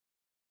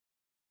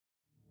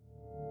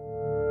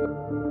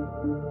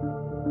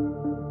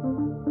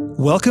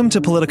Welcome to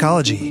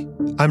Politicology.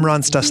 I'm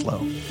Ron Steslow.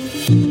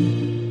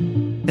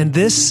 And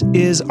this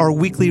is our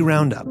weekly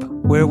Roundup,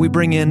 where we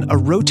bring in a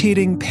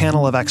rotating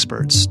panel of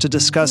experts to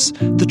discuss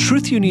the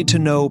truth you need to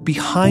know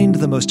behind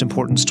the most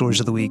important stories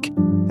of the week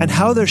and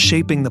how they're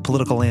shaping the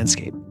political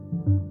landscape.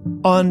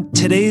 On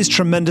today's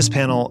tremendous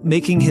panel,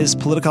 making his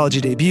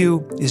Politicology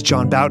debut is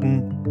John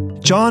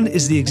Boughton. John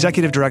is the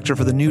executive director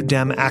for the New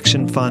Dem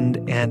Action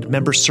Fund and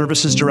member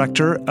services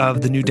director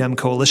of the New Dem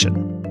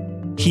Coalition.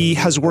 He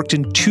has worked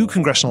in 2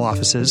 congressional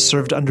offices,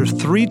 served under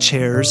 3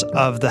 chairs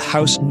of the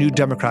House New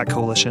Democrat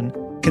Coalition,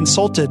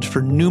 consulted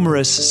for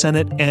numerous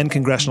Senate and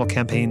congressional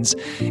campaigns,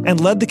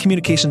 and led the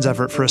communications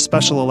effort for a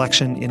special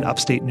election in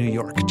upstate New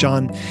York.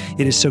 John,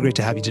 it is so great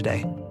to have you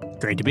today.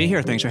 Great to be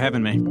here. Thanks for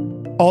having me.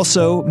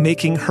 Also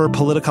making her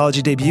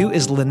Politicology debut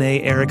is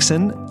Lene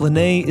Erickson.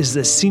 Lene is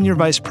the Senior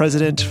Vice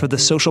President for the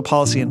Social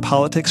Policy and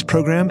Politics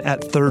program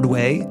at Third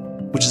Way,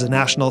 which is a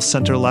national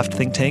center-left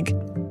think tank.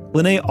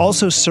 Lene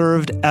also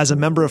served as a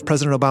member of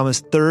President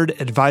Obama's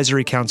 3rd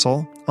Advisory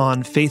Council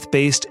on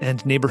faith-based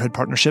and neighborhood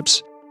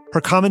partnerships.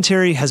 Her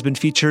commentary has been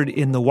featured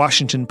in The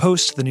Washington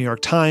Post, The New York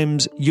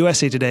Times,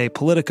 USA Today,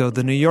 Politico,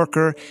 The New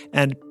Yorker,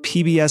 and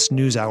PBS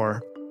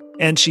NewsHour.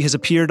 And she has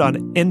appeared on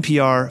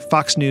NPR,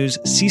 Fox News,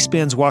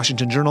 C-SPAN's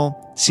Washington Journal,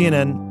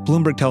 CNN,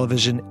 Bloomberg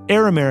Television,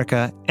 Air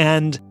America,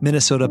 and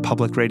Minnesota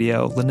Public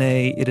Radio.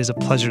 Lene, it is a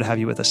pleasure to have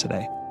you with us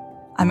today.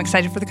 I'm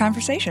excited for the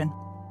conversation.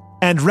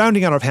 And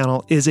rounding out our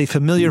panel is a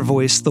familiar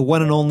voice, the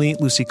one and only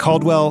Lucy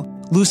Caldwell.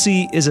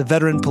 Lucy is a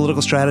veteran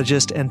political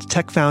strategist and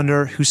tech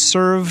founder who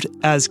served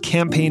as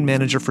campaign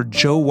manager for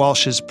Joe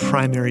Walsh's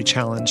primary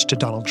challenge to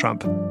Donald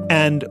Trump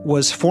and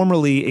was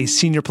formerly a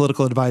senior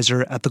political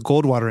advisor at the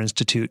Goldwater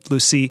Institute.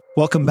 Lucy,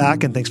 welcome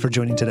back and thanks for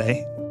joining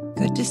today.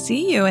 Good to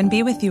see you and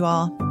be with you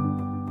all.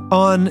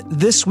 On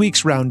this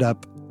week's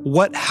Roundup,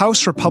 what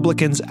House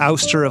Republicans'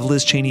 ouster of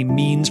Liz Cheney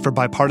means for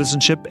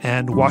bipartisanship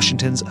and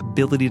Washington's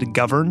ability to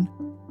govern,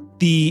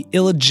 the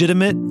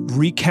illegitimate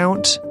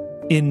recount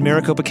in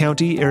Maricopa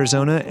County,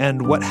 Arizona,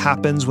 and what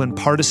happens when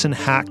partisan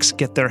hacks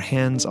get their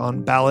hands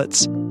on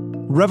ballots,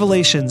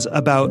 revelations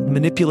about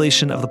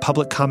manipulation of the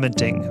public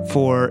commenting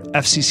for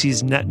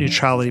FCC's net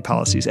neutrality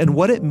policies, and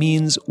what it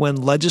means when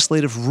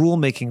legislative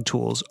rulemaking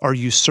tools are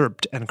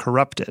usurped and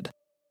corrupted.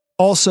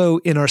 Also,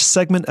 in our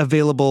segment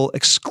available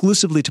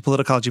exclusively to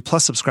Politicology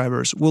Plus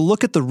subscribers, we'll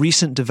look at the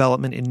recent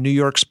development in New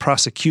York's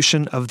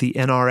prosecution of the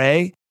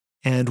NRA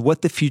and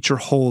what the future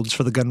holds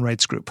for the gun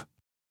rights group.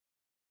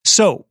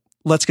 So,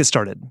 let's get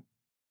started.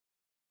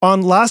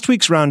 On last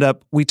week's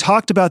Roundup, we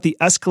talked about the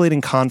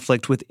escalating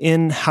conflict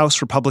within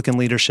House Republican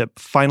leadership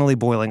finally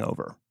boiling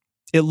over.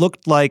 It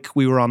looked like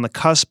we were on the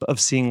cusp of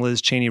seeing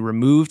Liz Cheney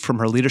removed from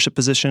her leadership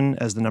position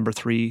as the number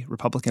 3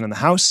 Republican in the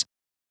House.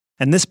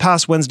 And this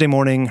past Wednesday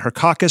morning, her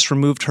caucus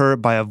removed her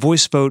by a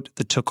voice vote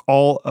that took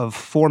all of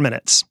 4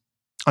 minutes.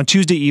 On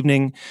Tuesday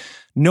evening,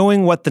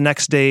 knowing what the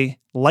next day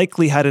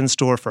likely had in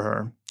store for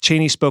her,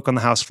 Cheney spoke on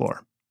the House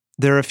floor.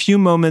 There are a few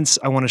moments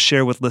I want to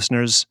share with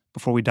listeners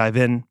before we dive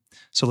in,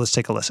 so let's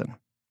take a listen.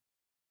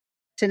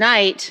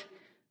 Tonight,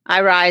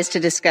 I rise to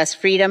discuss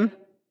freedom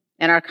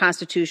and our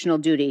constitutional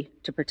duty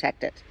to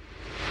protect it.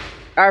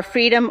 Our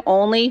freedom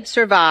only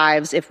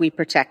survives if we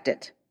protect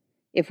it,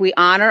 if we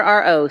honor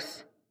our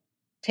oath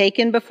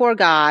taken before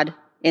God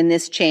in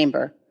this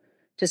chamber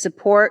to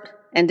support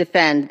and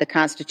defend the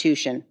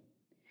Constitution,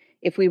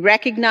 if we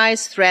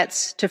recognize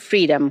threats to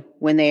freedom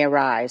when they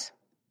arise.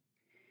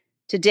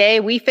 Today,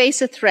 we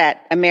face a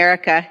threat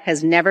America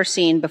has never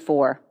seen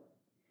before.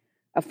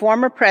 A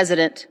former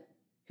president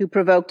who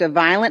provoked a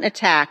violent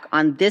attack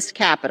on this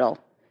Capitol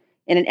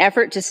in an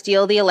effort to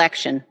steal the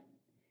election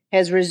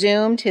has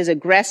resumed his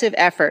aggressive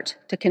effort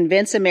to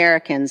convince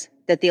Americans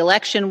that the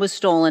election was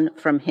stolen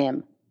from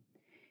him.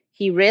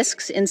 He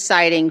risks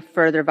inciting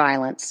further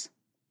violence.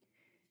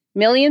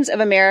 Millions of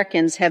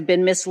Americans have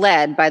been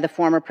misled by the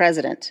former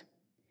president.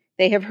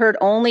 They have heard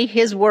only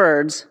his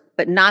words,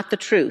 but not the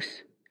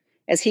truth,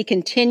 as he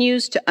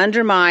continues to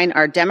undermine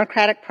our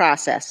democratic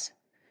process,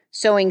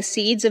 sowing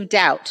seeds of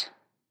doubt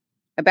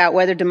about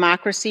whether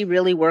democracy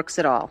really works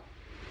at all.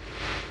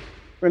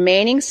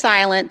 Remaining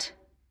silent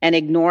and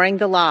ignoring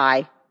the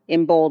lie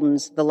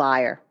emboldens the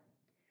liar.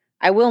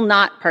 I will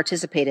not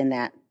participate in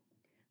that.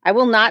 I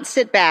will not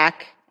sit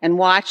back and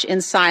watch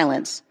in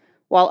silence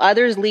while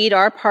others lead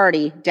our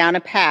party down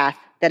a path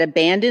that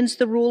abandons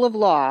the rule of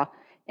law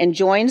and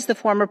joins the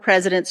former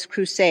president's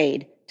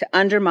crusade to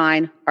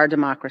undermine our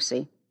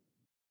democracy.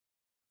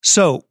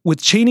 So,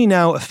 with Cheney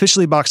now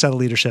officially boxed out of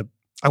leadership,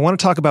 I want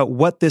to talk about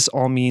what this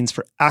all means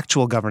for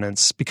actual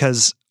governance,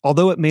 because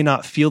although it may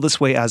not feel this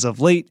way as of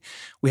late,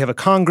 we have a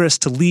Congress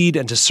to lead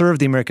and to serve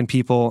the American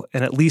people,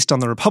 and at least on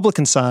the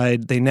Republican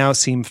side, they now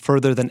seem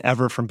further than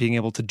ever from being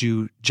able to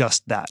do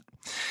just that.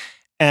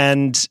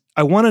 And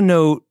I want to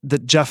note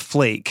that Jeff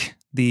Flake,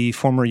 the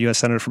former U.S.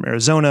 Senator from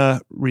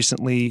Arizona,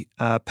 recently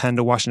penned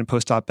a Washington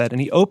Post op-ed,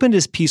 and he opened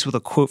his piece with a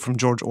quote from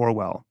George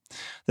Orwell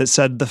that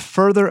said, "The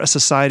further a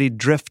society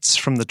drifts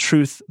from the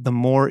truth, the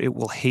more it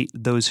will hate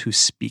those who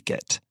speak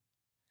it."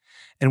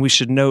 And we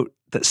should note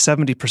that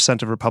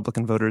 70% of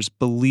Republican voters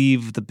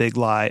believe the big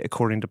lie,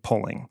 according to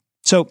polling.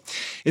 So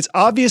it's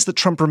obvious that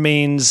Trump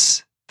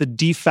remains the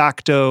de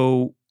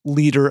facto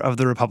leader of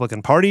the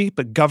Republican Party,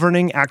 but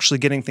governing, actually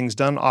getting things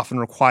done, often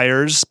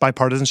requires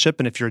bipartisanship.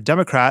 And if you're a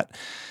Democrat,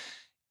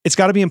 it's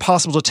got to be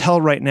impossible to tell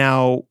right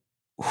now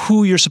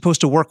who you're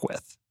supposed to work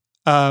with,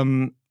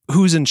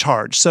 who's in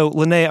charge. So,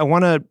 Lene, I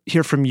want to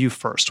hear from you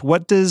first.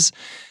 What does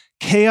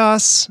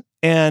chaos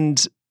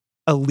and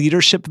a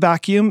leadership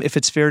vacuum, if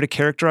it's fair to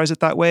characterize it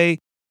that way,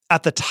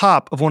 at the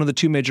top of one of the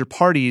two major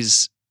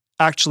parties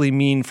actually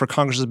mean for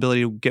Congress's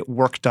ability to get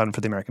work done for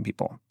the American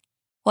people?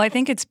 Well, I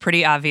think it's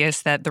pretty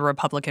obvious that the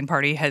Republican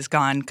Party has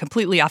gone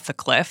completely off the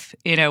cliff.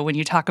 You know, when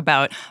you talk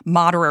about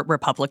moderate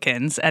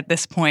Republicans at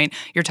this point,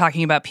 you're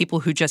talking about people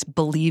who just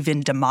believe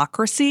in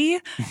democracy,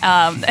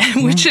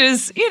 which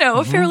is,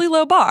 a fairly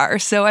low bar.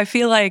 So I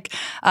feel like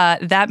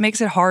that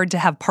makes it hard to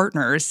have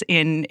partners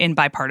in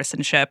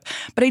bipartisanship.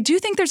 But I do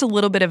think there's a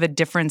little bit of a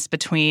difference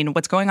between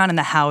what's going on in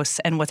the House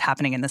and what's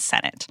happening in the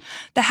Senate.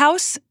 The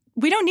House,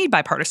 we don't need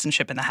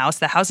bipartisanship in the House.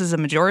 The House is a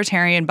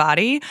majoritarian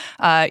body.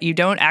 You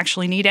don't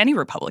actually need any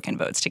Republican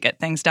votes to get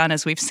things done,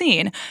 as we've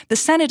seen. The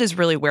Senate is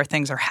really where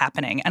things are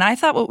happening. And I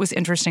thought what was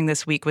interesting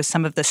this week was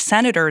some of the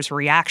senators'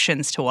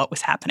 reactions to what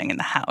was happening in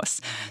the House.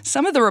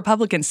 Some of the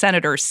Republican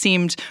senators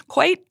seemed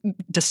quite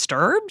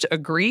disturbed,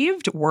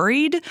 aggrieved,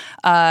 worried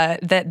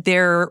that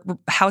their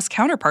House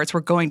counterparts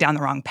were going down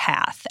the wrong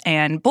path,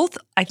 and both,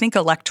 I think,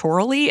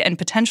 electorally and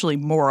potentially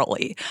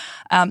morally.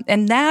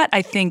 And that,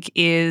 I think,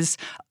 is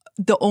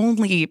the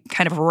only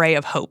kind of ray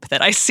of hope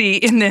that I see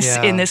in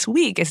this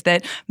week is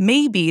that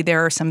maybe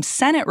there are some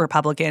Senate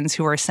Republicans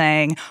who are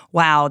saying,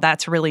 wow,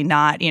 that's really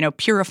not,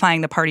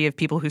 purifying the party of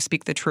people who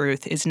speak the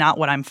truth is not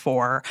what I'm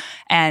for.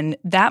 And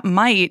that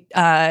might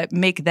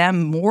make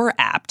them more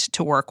apt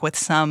to work with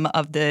some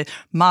of the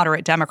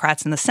moderate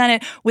Democrats in the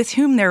Senate with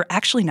whom they're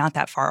actually not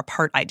that far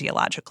apart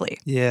ideologically.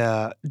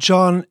 Yeah.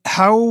 John,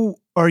 how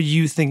are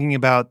you thinking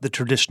about the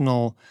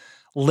traditional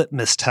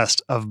litmus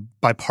test of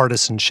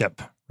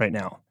bipartisanship right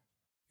now?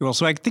 Well,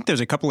 so I think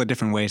there's a couple of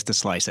different ways to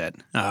slice it.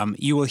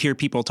 You will hear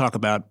people talk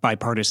about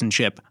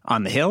bipartisanship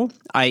on the Hill,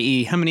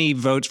 i.e., how many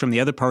votes from the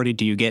other party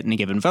do you get in a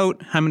given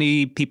vote? How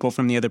many people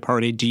from the other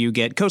party do you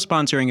get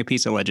co-sponsoring a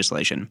piece of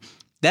legislation?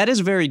 That is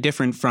very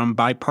different from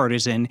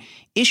bipartisan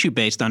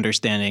issue-based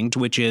understanding,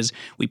 which is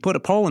we put a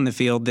poll in the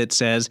field that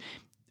says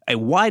a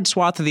wide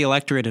swath of the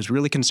electorate is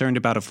really concerned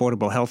about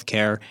affordable health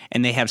care,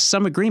 and they have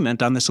some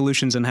agreement on the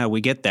solutions and how we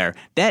get there.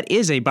 That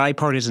is a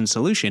bipartisan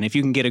solution if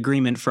you can get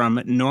agreement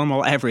from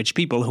normal, average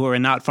people who are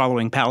not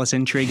following palace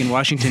intrigue in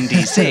Washington,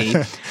 D.C.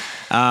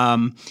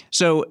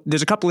 So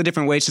there's a couple of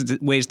different ways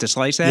to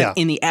slice that. Yeah.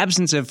 In the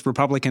absence of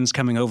Republicans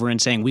coming over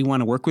and saying, we want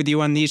to work with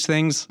you on these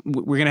things,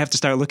 we're going to have to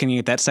start looking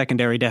at that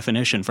secondary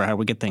definition for how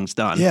we get things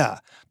done. Yeah.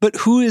 But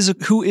who is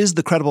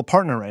the credible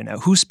partner right now?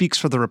 Who speaks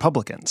for the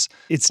Republicans?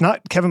 It's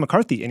not Kevin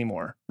McCarthy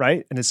anymore,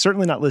 right? And it's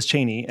certainly not Liz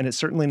Cheney, and it's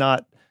certainly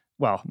not,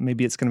 well,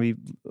 maybe it's going to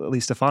be Lee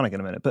Stefanik in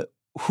a minute, but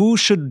who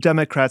should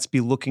Democrats be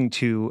looking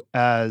to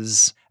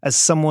as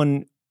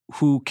someone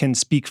who can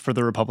speak for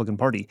the Republican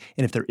Party?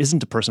 And if there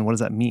isn't a person, what does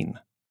that mean?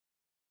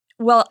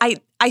 Well,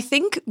 I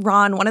think,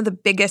 Ron, one of the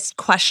biggest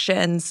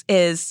questions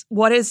is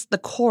what is the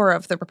core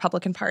of the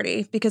Republican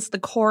Party? Because the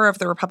core of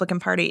the Republican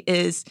Party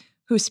is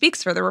who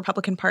speaks for the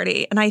Republican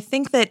Party. And I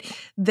think that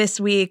this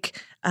week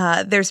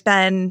there's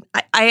been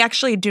 – I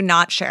actually do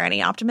not share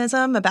any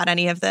optimism about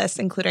any of this,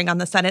 including on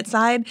the Senate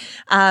side.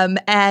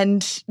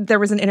 And there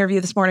was an interview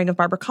this morning of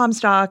Barbara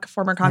Comstock,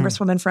 former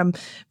congresswoman from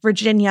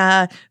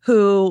Virginia,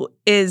 who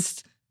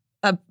is –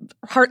 a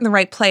heart in the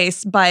right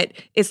place, but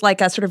is like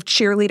a sort of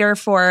cheerleader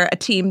for a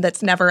team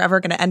that's never, ever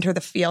going to enter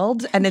the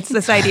field. And it's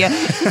this idea,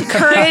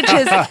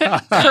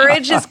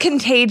 courage is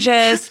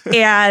contagious.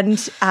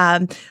 And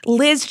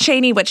Liz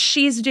Cheney, what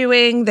she's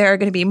doing, there are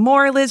going to be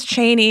more Liz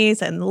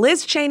Cheneys, and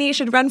Liz Cheney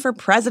should run for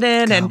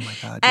president.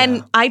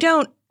 And I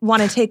don't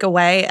want to take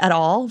away at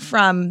all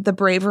from the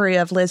bravery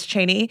of Liz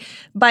Cheney,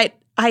 but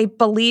I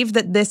believe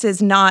that this is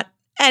not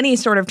any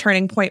sort of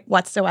turning point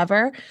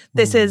whatsoever.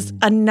 This is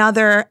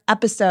another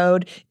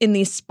episode in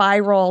the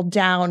spiral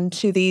down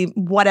to the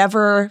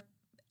whatever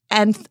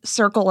nth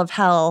circle of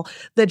hell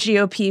the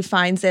GOP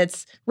finds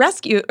its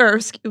rescue, or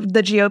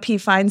the GOP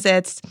finds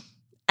its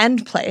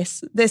end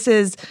place. This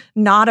is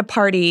not a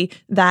party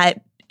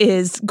that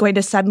is going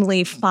to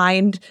suddenly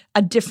find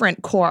a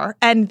different core.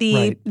 And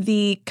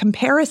the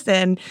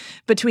comparison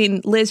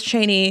between Liz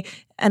Cheney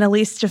and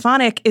Elise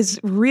Stefanik is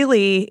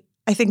really,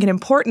 I think, an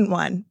important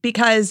one,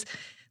 because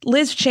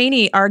Liz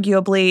Cheney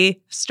arguably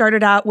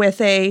started out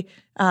with a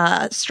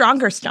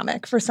stronger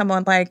stomach for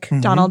someone like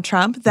Donald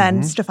Trump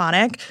than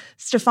Stefanik.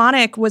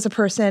 Stefanik was a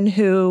person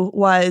who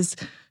was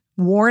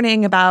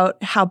warning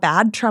about how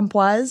bad Trump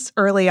was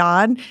early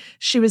on.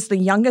 She was the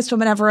youngest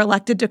woman ever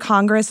elected to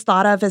Congress,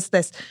 thought of as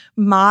this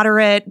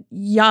moderate,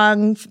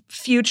 young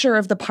future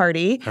of the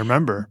party. I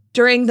remember.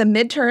 during the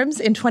midterms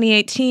in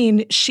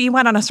 2018, she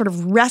went on a sort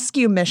of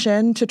rescue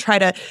mission to try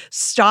to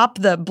stop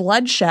the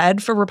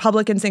bloodshed for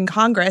Republicans in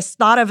Congress,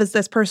 thought of as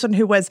this person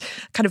who was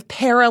kind of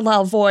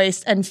parallel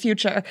voice and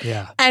future.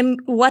 Yeah. And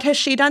what has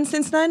she done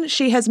since then?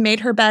 She has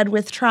made her bed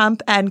with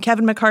Trump and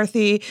Kevin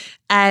McCarthy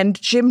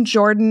and Jim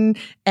Jordan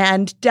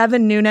and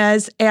Devin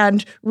Nunes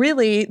and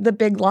really the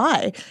big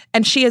lie.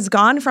 And she has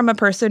gone from a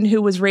person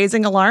who was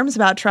raising alarms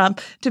about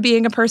Trump to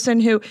being a person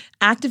who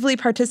actively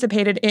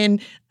participated in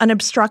an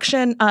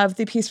obstruction of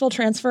the peaceful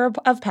transfer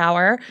of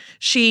power.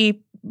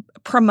 She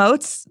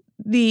promotes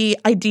the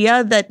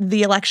idea that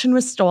the election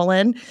was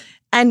stolen.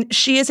 And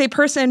she is a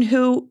person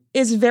who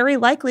is very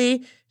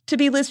likely to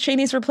be Liz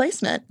Cheney's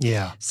replacement.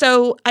 Yeah.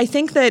 So I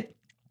think that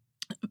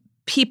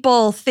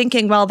people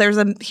thinking, well,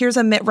 here's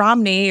a Mitt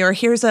Romney or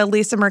here's a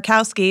Lisa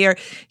Murkowski or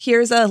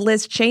here's a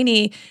Liz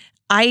Cheney,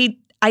 I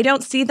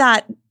don't see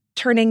that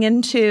turning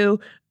into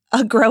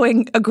a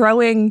growing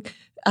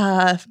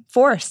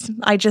force.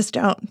 I just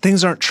don't.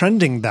 Things aren't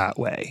trending that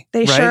way.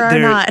 They right? sure are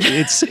not.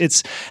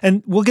 It's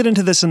and we'll get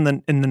into this in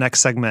the next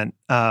segment.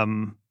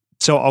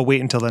 So I'll wait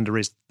until then to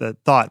raise the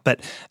thought.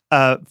 But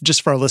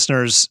just for our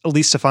listeners,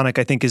 Elise Stefanik,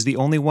 I think, is the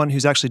only one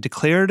who's actually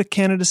declared a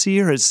candidacy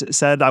or has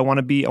said, I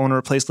want to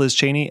replace Liz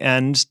Cheney.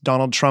 And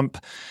Donald Trump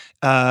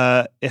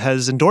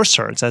has endorsed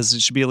her and says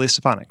it should be Elise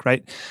Stefanik,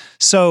 right?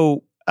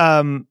 So, but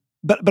I want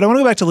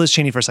to go back to Liz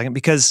Cheney for a second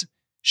because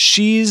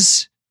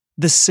she's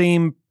the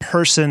same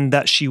person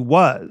that she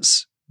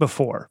was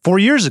before. 4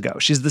 years ago,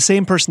 she's the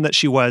same person that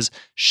she was.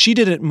 She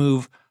didn't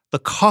move. The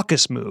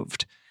caucus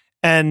moved.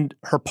 And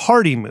her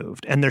party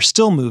moved, and they're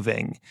still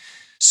moving.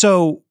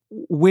 So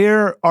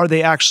where are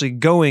they actually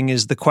going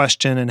is the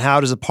question, and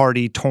how does a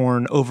party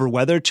torn over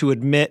whether to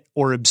admit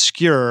or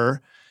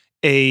obscure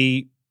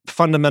a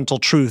fundamental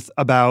truth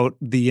about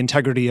the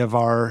integrity of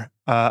our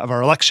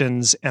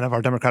elections and of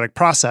our democratic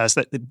process,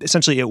 that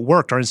essentially it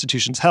worked, our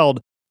institutions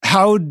held.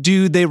 How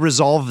do they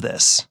resolve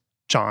this,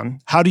 John?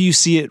 How do you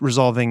see it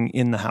resolving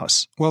in the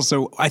House? Well,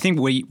 so I think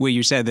what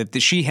you said,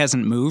 that she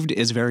hasn't moved,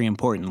 is very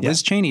important. Yeah.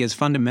 Liz Cheney is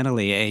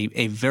fundamentally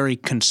a very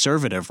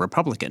conservative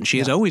Republican. She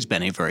has always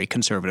been a very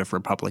conservative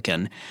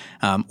Republican.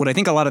 What I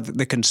think a lot of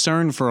the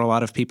concern for a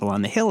lot of people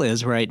on the Hill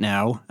is right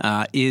now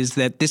is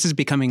that this is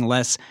becoming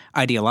less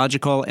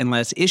ideological and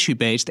less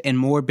issue-based and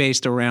more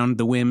based around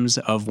the whims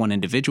of one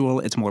individual.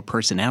 It's more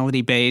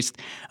personality-based.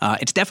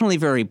 It's definitely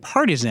very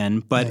partisan,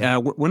 but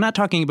we're not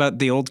talking about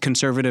the old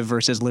conservative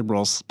versus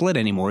liberal split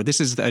anymore. This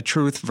is a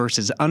truth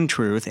versus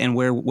untruth and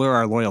where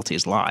our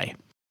loyalties lie.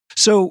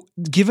 So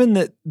given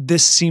that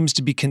this seems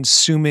to be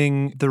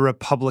consuming the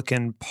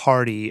Republican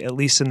Party, at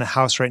least in the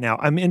House right now,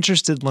 I'm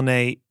interested,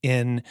 Lene,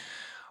 in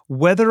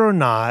whether or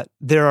not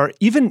there are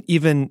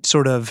even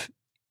sort of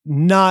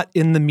not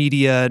in the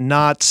media,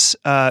 not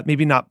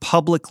maybe not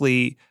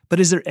publicly, but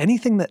is there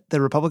anything that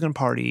the Republican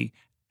Party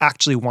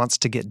actually wants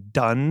to get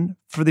done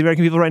for the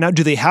American people right now?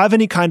 Do they have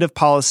any kind of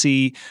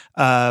policy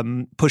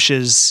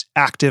pushes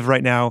active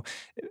right now?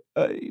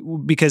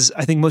 Because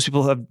I think most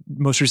people have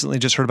most recently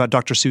just heard about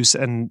Dr. Seuss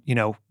and,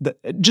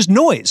 just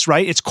noise,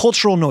 right? It's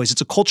cultural noise.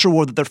 It's a culture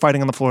war that they're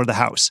fighting on the floor of the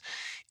House.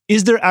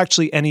 Is there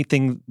actually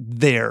anything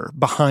there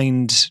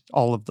behind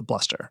all of the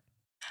bluster?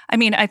 I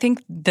mean, I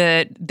think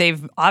that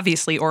they've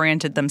obviously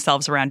oriented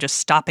themselves around just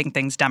stopping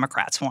things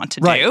Democrats want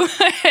to do.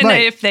 And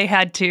if they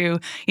had to,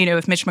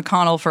 if Mitch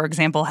McConnell, for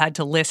example, had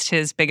to list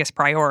his biggest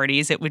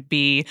priorities, it would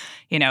be,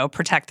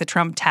 protect the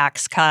Trump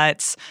tax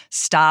cuts,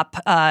 stop,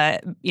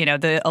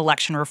 the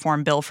election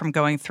reform bill from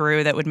going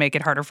through that would make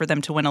it harder for them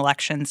to win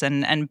elections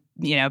and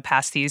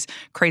pass these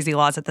crazy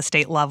laws at the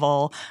state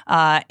level,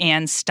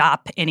 and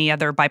stop any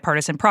other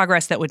bipartisan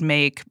progress that would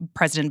make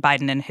President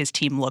Biden and his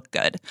team look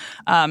good.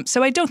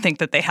 So I don't think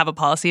that they have a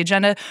policy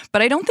agenda,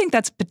 but I don't think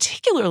that's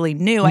particularly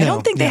new. No, I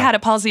don't think they had a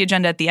policy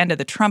agenda at the end of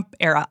the Trump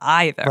era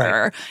either.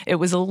 Right. It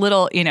was a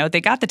little, they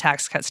got the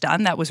tax cuts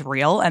done. That was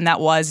real. And that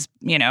was,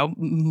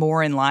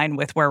 more in line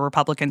with where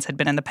Republicans had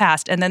been in the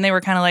past. And then they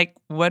were kind of like,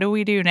 what do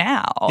we do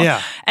now?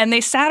 Yeah. And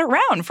they sat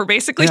around for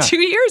basically 2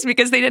 years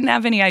because they didn't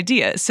have any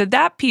ideas. So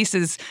that piece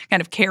is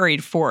kind of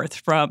carried forth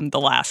from the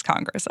last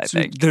Congress, I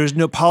think. There's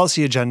no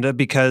policy agenda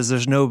because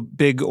there's no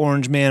big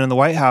orange man in the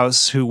White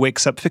House who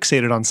wakes up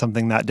fixated on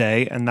something that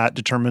day, and that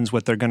determines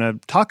what they're going to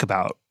talk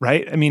about,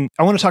 right? I mean,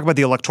 I want to talk about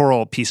the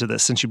electoral piece of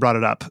this since you brought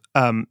it up.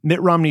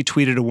 Mitt Romney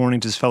tweeted a warning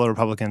to his fellow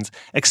Republicans: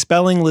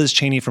 expelling Liz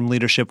Cheney from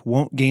leadership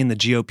won't gain the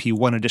GOP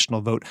one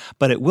additional vote,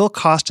 but it will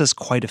cost us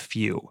quite a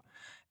few.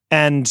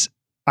 And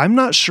I'm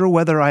not sure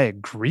whether I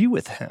agree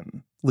with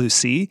him,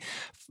 Lucy.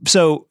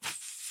 So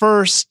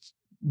first,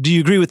 do you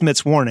agree with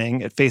Mitt's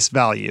warning at face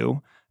value?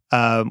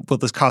 Will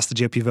this cost the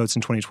GOP votes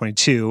in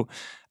 2022?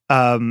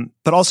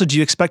 But also, do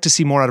you expect to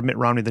see more out of Mitt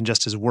Romney than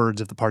just his words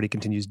if the party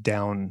continues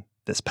down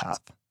this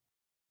path?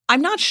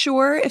 I'm not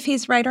sure if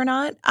he's right or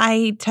not.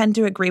 I tend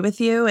to agree with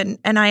you.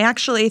 And I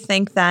actually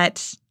think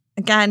that,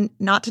 again,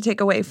 not to take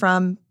away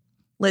from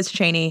Liz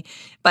Cheney,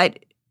 but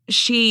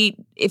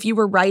if you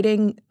were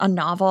writing a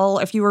novel,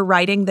 if you were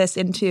writing this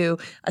into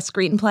a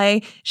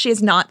screenplay, she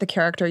is not the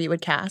character you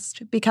would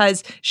cast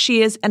because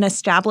she is an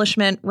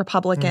establishment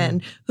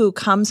Republican who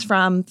comes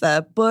from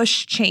the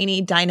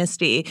Bush-Cheney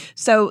dynasty.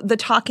 So the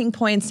talking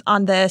points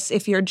on this,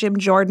 if you're Jim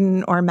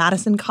Jordan or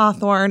Madison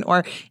Cawthorn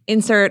or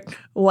insert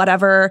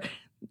whatever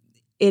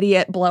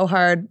idiot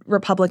blowhard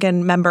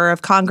Republican member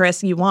of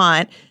Congress you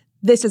want,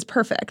 this is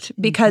perfect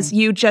because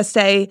you just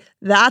say,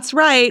 that's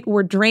right,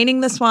 we're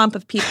draining the swamp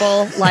of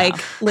people like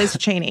Liz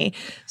Cheney.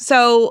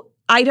 So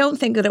I don't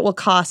think that it will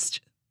cost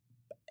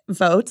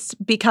votes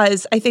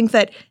because I think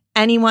that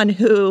anyone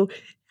who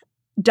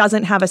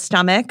doesn't have a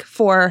stomach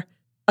for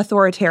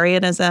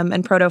authoritarianism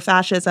and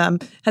proto-fascism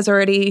has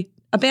already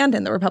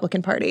abandoned the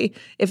Republican Party.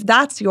 If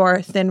that's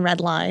your thin red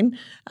line,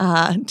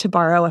 to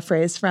borrow a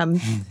phrase from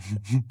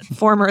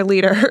former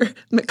leader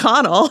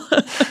McConnell,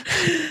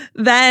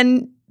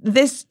 then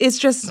this is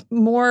just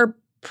more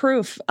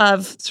proof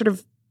of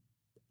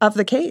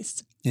the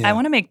case. Yeah. I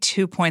want to make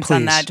 2 points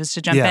on that just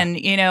to jump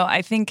in.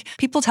 I think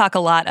people talk a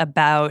lot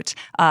about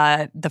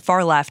the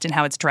far left and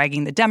how it's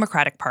dragging the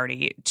Democratic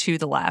Party to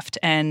the left,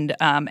 and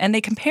they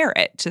compare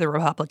it to the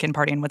Republican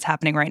Party and what's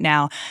happening right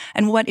now.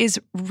 And what is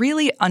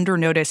really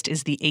undernoticed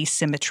is the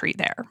asymmetry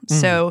there.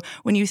 So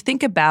when you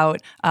think about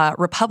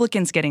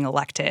Republicans getting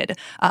elected,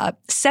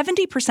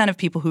 70% of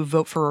people who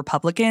vote for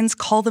Republicans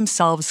call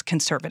themselves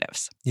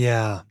conservatives.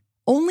 Yeah.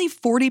 Only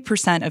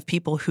 40% of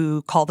people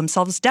who call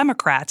themselves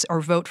Democrats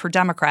or vote for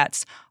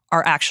Democrats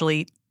are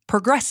actually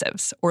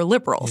progressives or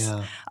liberals.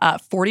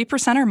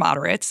 40% are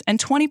moderates and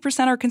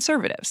 20% are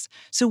conservatives.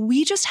 So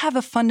we just have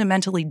a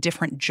fundamentally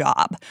different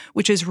job,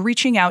 which is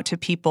reaching out to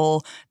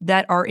people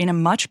that are in a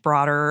much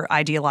broader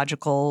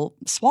ideological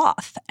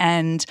swath.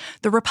 And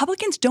the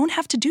Republicans don't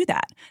have to do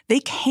that. They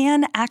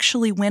can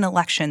actually win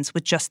elections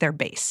with just their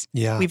base.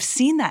 Yeah. We've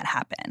seen that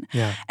happen.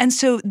 Yeah. And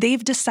so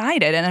they've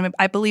decided, and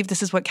I believe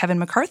this is what Kevin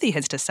McCarthy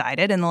has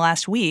decided in the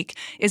last week,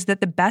 is that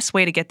the best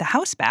way to get the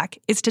House back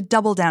is to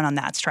double down on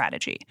that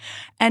strategy.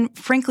 And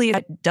frankly,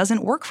 it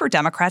doesn't work for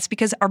Democrats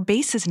because our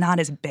base is not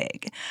as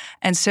big.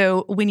 And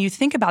so when you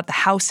think about the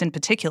House in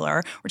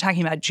particular, we're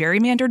talking about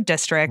gerrymandered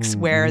districts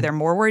where they're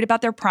more worried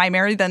about their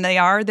primary than they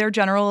are their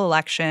general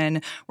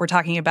election. We're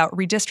talking about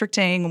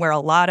redistricting where a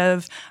lot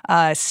of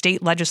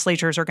state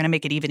legislatures are going to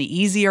make it even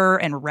easier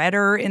and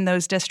redder in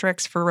those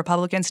districts for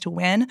Republicans to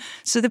win.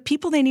 So the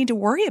people they need to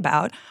worry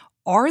about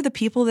are the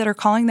people that are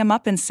calling them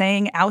up and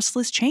saying, oust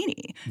Liz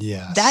Cheney.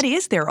 Yes. That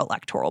is their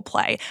electoral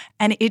play.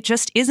 And it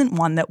just isn't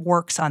one that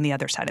works on the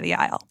other side of the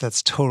aisle.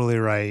 That's totally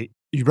right.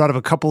 You brought up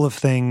a couple of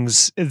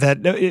things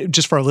that,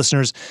 just for our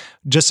listeners,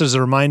 just as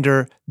a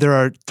reminder, there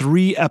are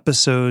 3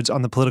 episodes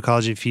on the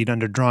Politicology feed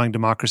under Drawing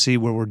Democracy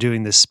where we're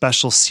doing this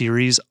special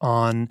series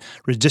on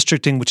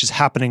redistricting, which is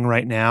happening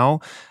right now,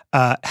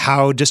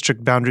 how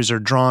district boundaries are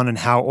drawn and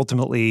how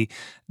ultimately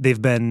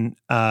they've been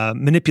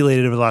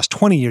manipulated over the last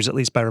 20 years, at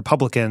least by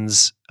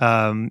Republicans,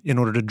 in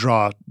order to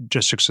draw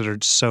districts that are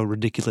so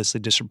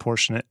ridiculously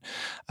disproportionate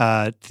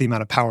to the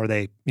amount of power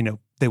they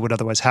would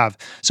otherwise have.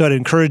 So I'd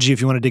encourage you,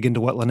 if you want to dig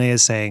into what Lene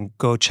is saying,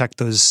 go check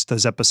those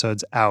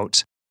episodes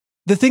out.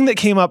 The thing that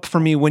came up for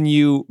me when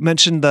you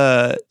mentioned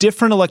the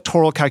different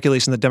electoral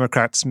calculation that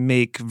Democrats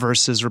make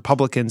versus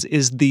Republicans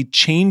is the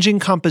changing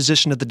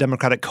composition of the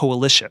Democratic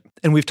coalition.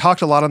 And we've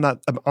talked a lot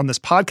on this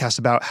podcast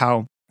about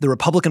how the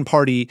Republican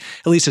Party,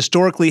 at least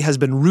historically, has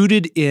been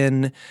rooted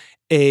in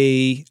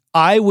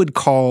I would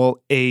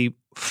call a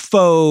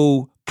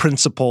faux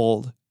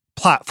principled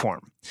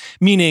platform,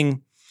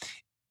 meaning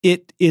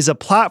it is a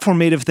platform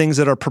made of things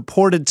that are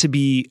purported to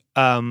be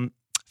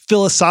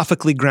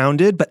philosophically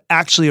grounded, but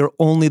actually are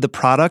only the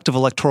product of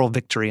electoral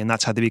victory, and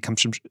that's how they become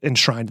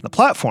enshrined in the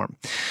platform.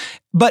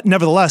 But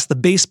nevertheless, the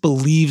base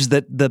believes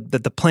that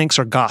the planks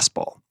are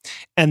gospel,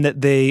 and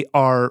that they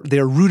are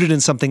rooted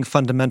in something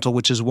fundamental,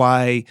 which is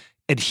why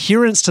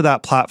adherence to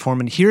that platform,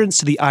 adherence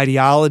to the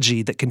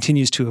ideology that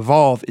continues to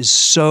evolve is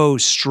so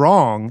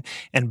strong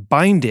and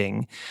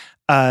binding.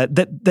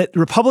 That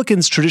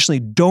Republicans traditionally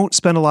don't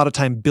spend a lot of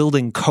time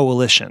building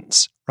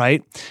coalitions,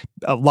 right?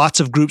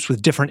 Lots of groups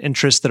with different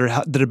interests that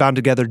are bound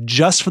together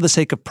just for the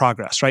sake of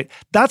progress, right?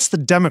 That's the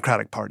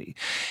Democratic Party.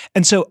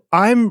 And so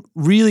I'm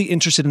really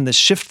interested in the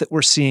shift that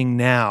we're seeing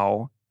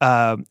now,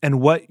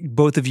 and what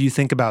both of you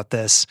think about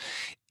this,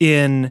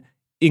 in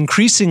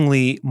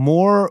increasingly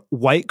more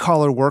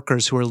white-collar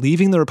workers who are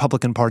leaving the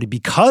Republican Party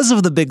because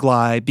of the big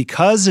lie,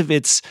 because of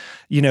its,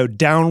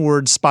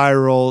 downward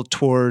spiral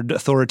toward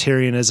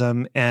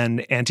authoritarianism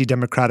and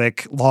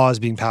anti-democratic laws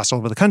being passed all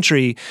over the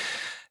country.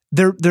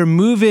 They're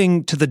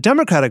moving to the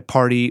Democratic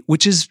Party,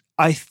 which is,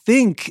 I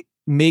think,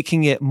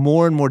 making it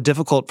more and more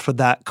difficult for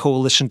that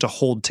coalition to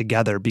hold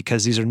together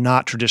because these are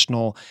not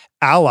traditional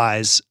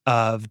allies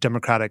of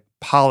democratic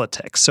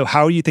politics. So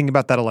how are you thinking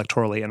about that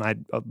electorally? And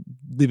I'll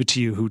leave it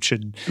to you who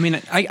should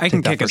I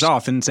can kick us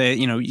off and say,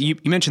 you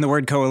mentioned the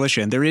word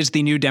coalition. There is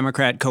the New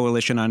Democrat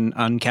coalition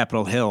on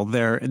Capitol Hill.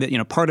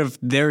 Part of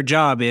their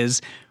job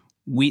is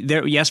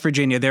Yes,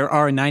 Virginia, there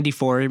are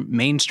 94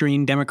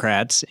 mainstream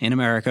Democrats in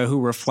America who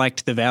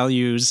reflect the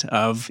values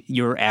of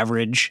your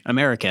average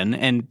American.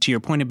 And to your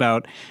point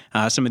about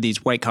some of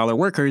these white-collar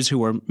workers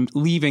who are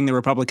leaving the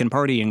Republican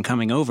Party and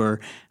coming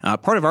over,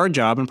 part of our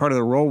job and part of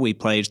the role we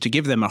play is to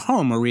give them a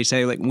home where we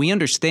say, like, we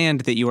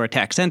understand that you are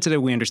tax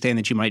sensitive. We understand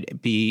that you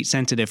might be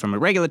sensitive from a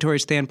regulatory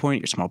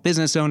standpoint. You're small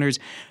business owners.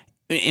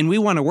 And we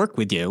want to work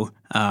with you.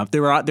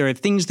 There are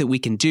things that we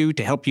can do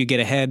to help you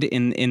get ahead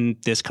in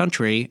this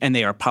country, and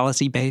they are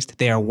policy based.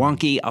 They are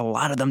wonky. A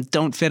lot of them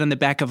don't fit on the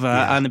back of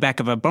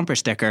a bumper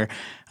sticker.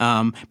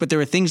 But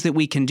there are things that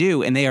we can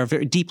do, and they are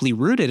very deeply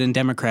rooted in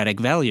democratic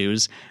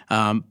values.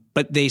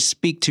 But they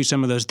speak to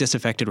some of those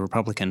disaffected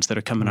Republicans that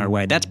are coming our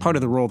way. That's part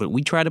of the role that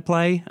we try to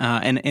play,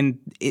 and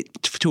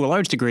to a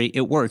large degree,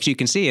 it works. You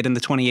can see it in the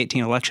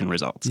 2018 election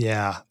results.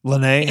 Yeah,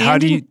 Lene, how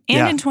do you?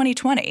 In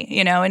 2020,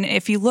 and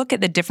if you look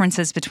at the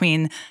differences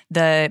between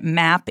the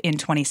map in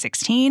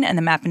 2016 and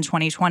the map in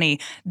 2020,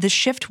 the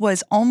shift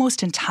was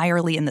almost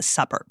entirely in the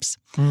suburbs.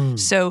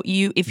 So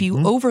if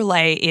you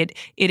overlay it,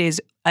 it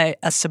is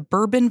a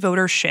suburban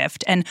voter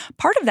shift. And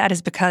part of that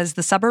is because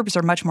the suburbs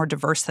are much more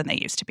diverse than they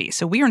used to be.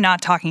 So we are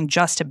not talking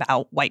just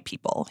about white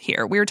people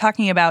here. We're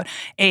talking about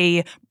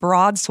a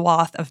broad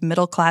swath of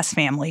middle-class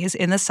families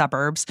in the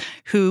suburbs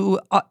who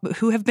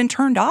have been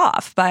turned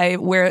off by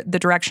the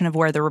direction of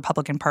where the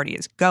Republican Party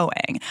is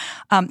going.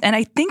 And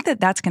I think that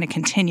that's going to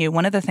continue.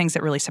 One of the things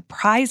that really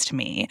surprised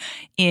me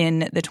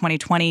in the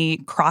 2020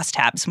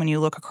 crosstabs, when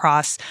you look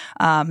across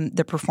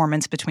the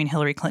performance between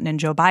Hillary Clinton and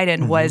Joe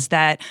Biden, was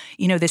that,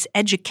 this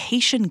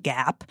education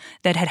gap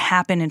that had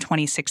happened in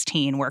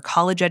 2016, where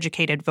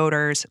college-educated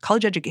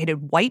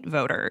white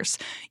voters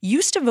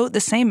used to vote the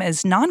same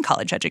as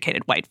non-college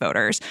educated white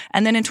voters.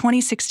 And then in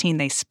 2016,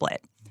 they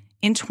split.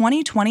 In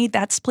 2020,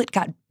 that split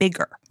got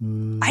bigger.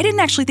 I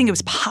didn't actually think it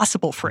was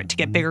possible for it to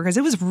get bigger because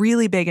it was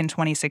really big in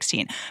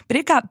 2016, but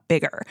it got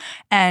bigger.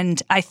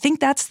 And I think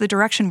that's the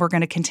direction we're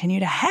going to continue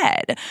to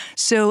head.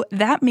 So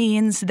that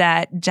means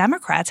that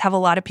Democrats have a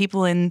lot of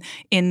people in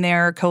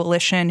their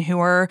coalition who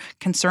are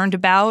concerned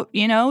about,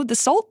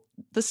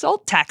 the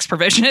SALT tax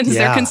provisions.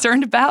 Yeah. They're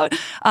concerned about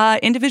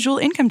individual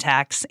income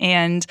tax.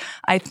 And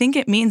I think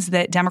it means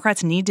that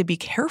Democrats need to be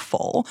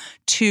careful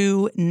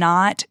to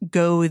not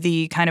go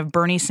the kind of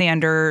Bernie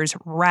Sanders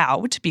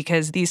route,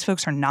 because these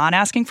folks are not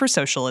asking for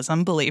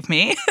socialism, believe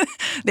me.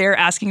 They're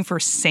asking for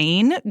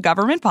sane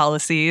government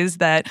policies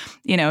that,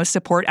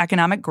 support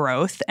economic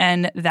growth.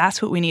 And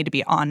that's what we need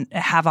to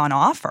have on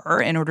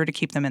offer in order to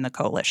keep them in the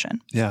coalition.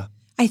 Yeah.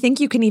 I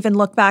think you can even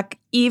look back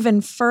even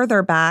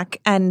further back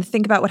and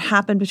think about what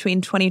happened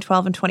between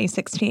 2012 and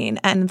 2016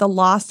 and the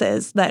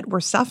losses that were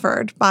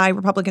suffered by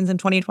Republicans in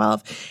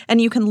 2012. And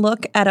you can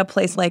look at a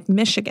place like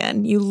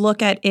Michigan. You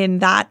look at in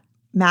that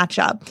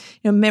matchup,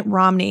 Mitt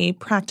Romney,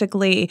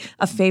 practically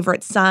a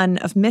favorite son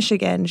of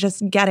Michigan,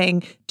 just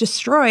getting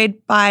destroyed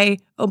by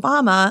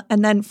Obama.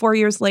 And then 4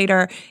 years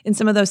later, in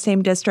some of those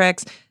same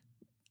districts,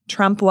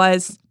 Trump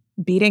was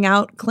beating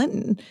out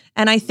Clinton.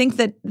 And I think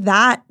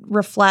that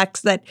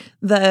reflects that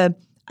the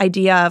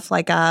idea of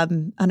like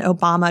an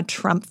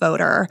Obama-Trump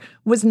voter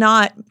was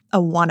not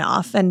a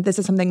one-off. And this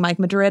is something Mike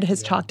Madrid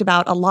has talked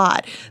about a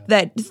lot,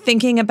 that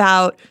thinking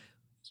about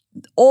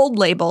old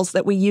labels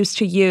that we used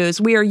to use,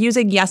 we are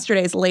using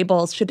yesterday's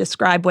labels to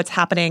describe what's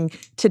happening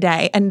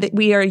today. And that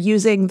we are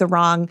using the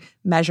wrong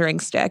measuring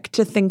stick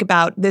to think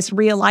about this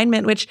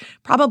realignment, which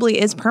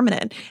probably is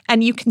permanent.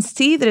 And you can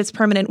see that it's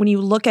permanent when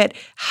you look at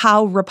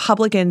how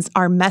Republicans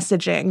are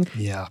messaging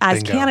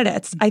as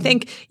candidates. I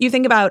think you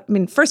think about,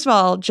 first of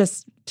all,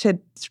 just to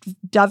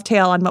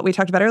dovetail on what we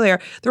talked about earlier,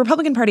 the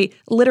Republican Party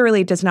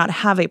literally does not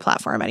have a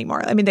platform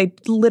anymore. They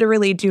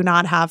literally do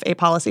not have a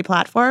policy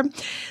platform.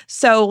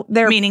 So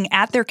they're meaning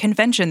at their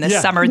convention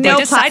this summer, they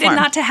decided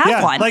not to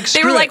have one.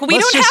 They were like, we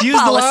don't have use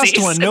policies.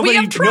 The last one. Nobody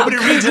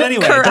reads it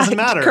anyway. It doesn't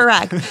matter.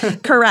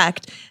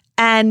 Correct.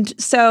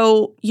 And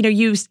so,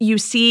 you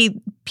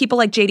see people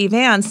like J.D.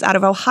 Vance out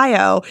of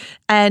Ohio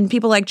and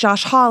people like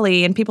Josh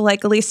Hawley and people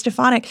like Elise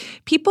Stefanik,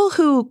 people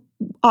who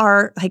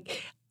are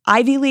like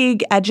Ivy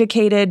League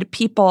educated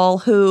people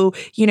who,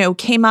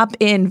 came up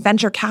in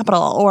venture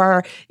capital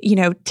or,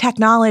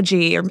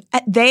 technology, or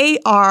they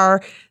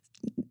are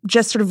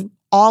just sort of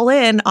all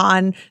in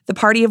on the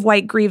party of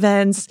white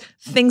grievance.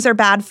 Things are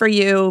bad for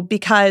you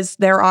because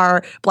there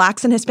are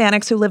Blacks and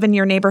Hispanics who live in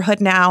your neighborhood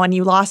now and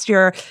you lost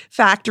your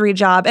factory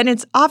job. And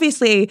it's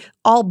obviously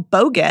all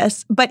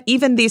bogus, but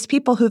even these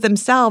people who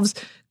themselves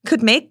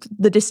could make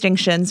the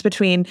distinctions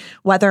between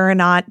whether or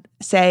not,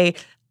 say,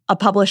 a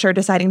publisher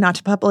deciding not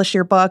to publish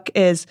your book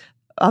is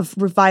a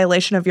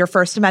violation of your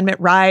First Amendment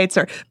rights,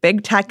 or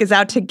big tech is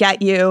out to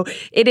get you.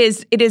 It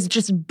is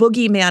just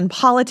boogeyman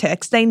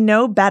politics. They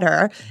know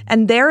better.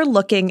 And they're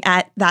looking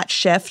at that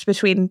shift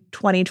between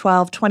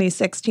 2012,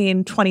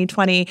 2016,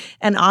 2020,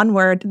 and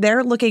onward.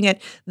 They're looking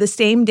at the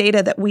same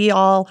data that we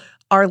all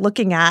are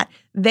looking at.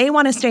 They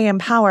want to stay in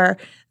power.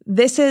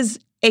 This is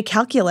a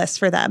calculus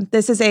for them.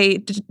 This is a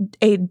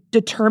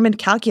determined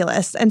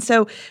calculus. And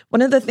so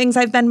one of the things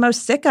I've been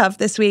most sick of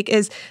this week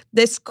is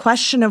this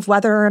question of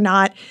whether or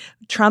not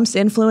Trump's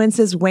influence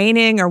is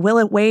waning or will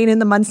it wane in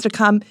the months to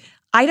come.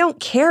 I don't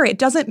care. It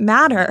doesn't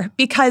matter,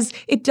 because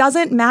it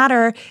doesn't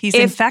matter. He's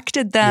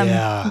infected them.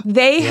 Yeah.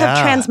 They have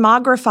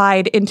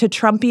transmogrified into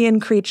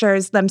Trumpian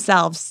creatures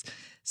themselves.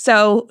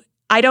 So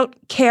I don't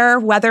care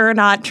whether or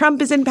not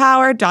Trump is in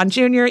power, Don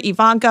Jr.,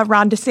 Ivanka,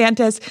 Ron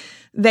DeSantis.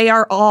 They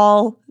are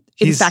all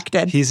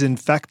infected. He's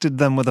infected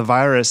them with a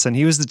virus, and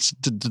he was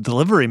the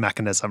delivery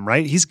mechanism,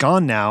 right? He's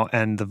gone now,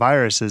 and the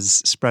virus is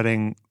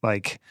spreading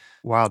like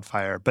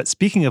wildfire. But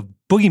speaking of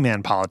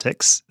boogeyman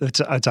politics,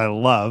 which I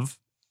love,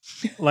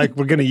 like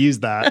we're going to use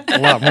that a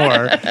lot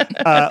more.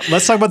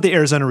 Let's talk about the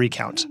Arizona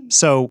recount.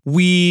 So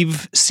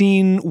we've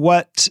seen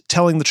what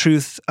telling the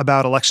truth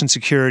about election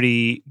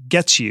security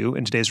gets you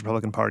in today's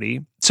Republican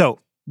Party. So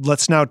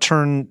let's now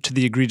turn to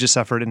the egregious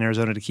effort in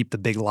Arizona to keep the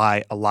big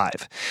lie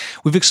alive.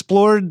 We've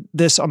explored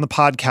this on the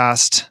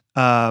podcast,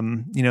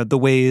 the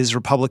ways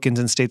Republicans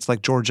in states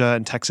like Georgia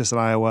and Texas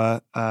and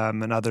Iowa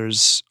and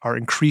others are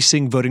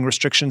increasing voting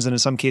restrictions and in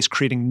some case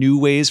creating new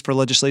ways for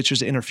legislatures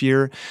to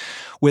interfere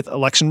with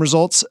election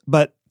results.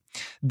 But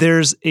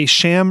there's a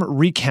sham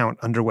recount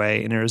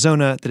underway in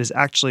Arizona that is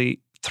actually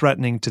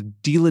threatening to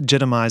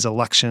delegitimize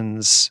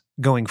elections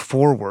going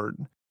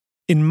forward.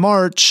 In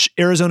March,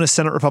 Arizona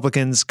Senate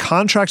Republicans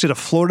contracted a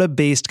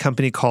Florida-based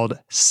company called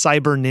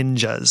Cyber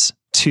Ninjas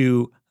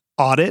to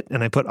audit,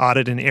 and I put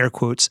audit in air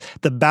quotes,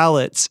 the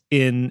ballots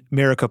in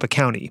Maricopa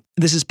County.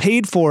 This is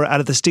paid for out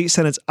of the state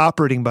Senate's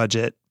operating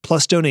budget,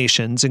 plus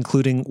donations,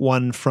 including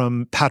one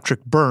from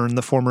Patrick Byrne,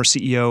 the former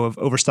CEO of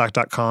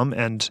Overstock.com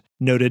and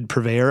noted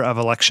purveyor of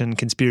election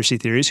conspiracy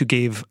theories, who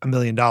gave $1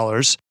 million.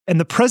 And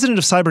the president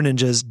of Cyber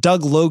Ninjas,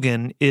 Doug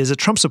Logan, is a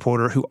Trump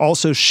supporter who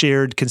also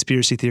shared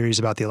conspiracy theories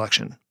about the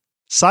election.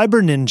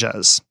 Cyber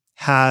Ninjas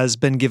has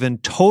been given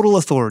total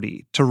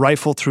authority to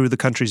rifle through the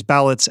country's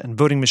ballots and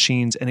voting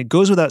machines, and it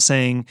goes without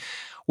saying,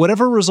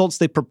 whatever results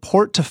they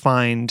purport to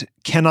find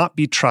cannot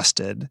be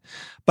trusted,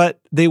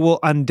 but they will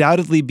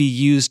undoubtedly be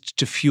used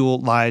to fuel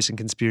lies and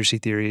conspiracy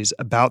theories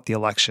about the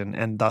election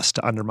and thus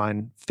to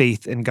undermine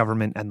faith in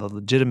government and the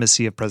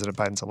legitimacy of President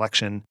Biden's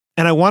election.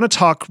 And I want to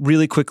talk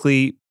really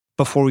quickly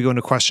before we go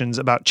into questions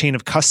about chain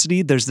of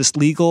custody. There's this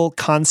legal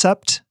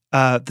concept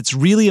that's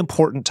really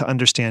important to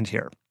understand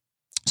here.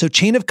 So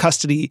chain of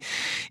custody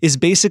is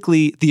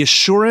basically the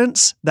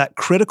assurance that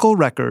critical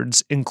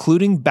records,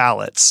 including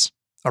ballots,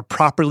 are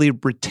properly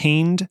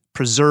retained,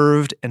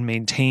 preserved, and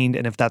maintained.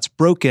 And if that's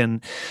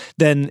broken,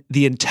 then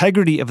the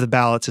integrity of the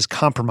ballots is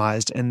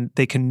compromised and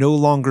they can no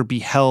longer be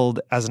held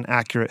as an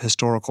accurate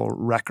historical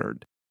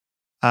record.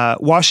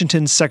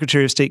 Washington's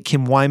Secretary of State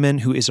Kim Wyman,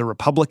 who is a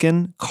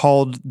Republican,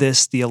 called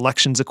this the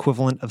election's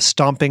equivalent of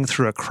stomping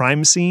through a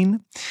crime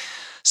scene.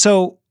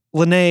 So,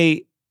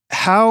 Lene,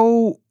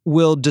 how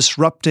will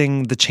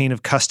disrupting the chain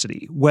of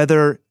custody,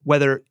 whether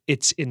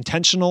it's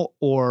intentional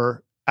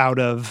or out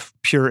of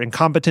pure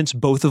incompetence,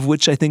 both of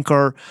which I think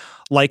are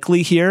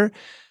likely here,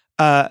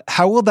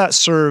 how will that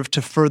serve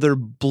to further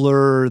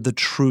blur the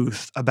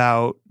truth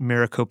about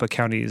Maricopa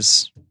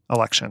County's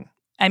election?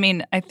 I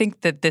mean, I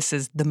think that this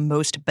is the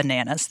most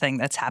bananas thing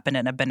that's happened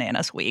in a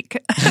bananas week.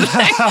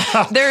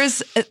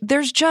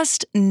 There's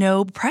just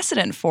no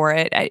precedent for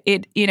it.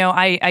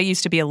 I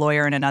used to be a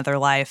lawyer in another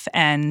life,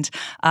 and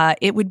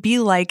it would be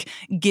like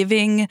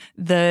giving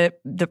the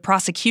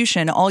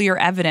prosecution all your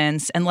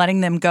evidence and letting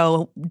them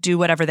go do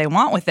whatever they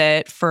want with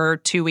it for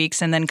 2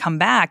 weeks and then come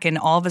back, and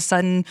all of a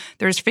sudden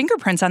there's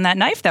fingerprints on that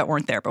knife that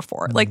weren't there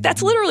before. Like,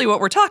 that's literally what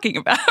we're talking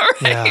about,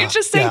 right? Yeah, You're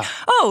just saying,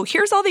 oh,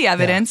 here's all the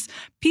evidence. Yeah.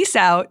 Peace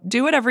out.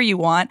 Do whatever you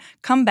want.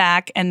 Come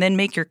back and then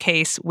make your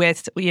case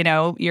with,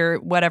 your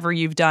whatever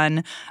you've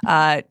done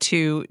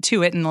to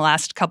it in the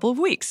last couple of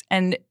weeks.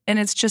 And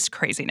it's just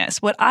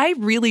craziness. What I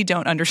really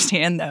don't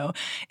understand, though,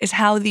 is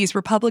how these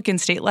Republican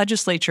state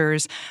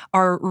legislatures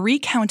are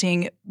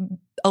recounting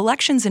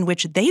elections in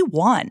which they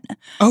won.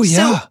 Oh,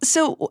 yeah.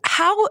 So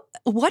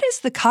what is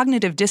the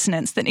cognitive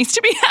dissonance that needs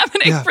to be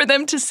happening for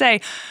them to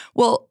say,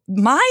 well,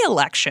 my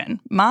election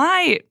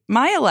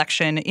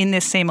in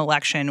this same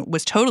election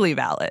was totally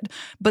valid,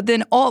 but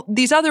then all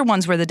these other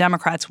ones where the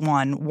Democrats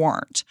won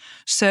weren't.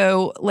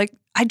 So,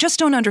 I just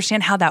don't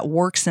understand how that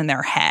works in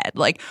their head.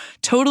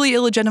 Totally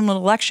illegitimate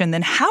election,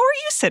 then how are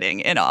you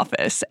sitting in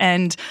office?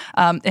 And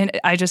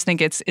I just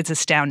think it's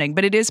astounding.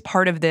 But it is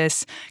part of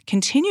this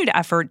continued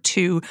effort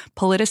to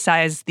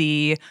politicize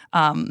the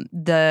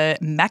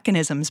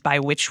mechanisms by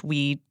which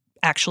we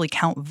actually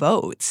count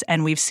votes.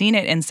 And we've seen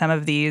it in some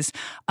of these,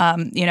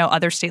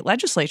 other state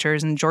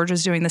legislatures, and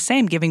Georgia's doing the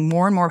same, giving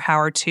more and more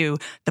power to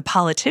the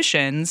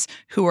politicians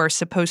who are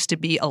supposed to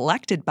be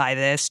elected by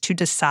this to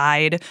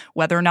decide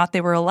whether or not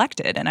they were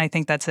elected. And I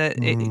think that's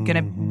going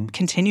to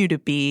continue to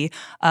be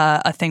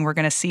a thing we're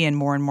going to see in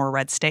more and more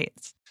red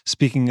states.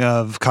 Speaking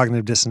of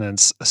cognitive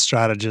dissonance, a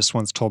strategist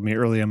once told me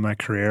early in my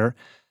career,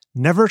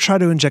 never try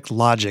to inject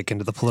logic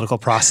into the political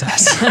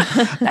process.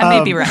 That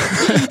may be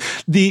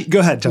right. Go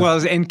ahead, John.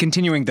 Well, and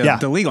continuing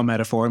the legal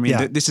metaphor, I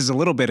mean, this is a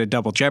little bit of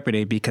double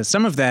jeopardy because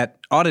some of that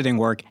auditing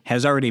work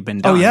has already been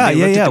done. They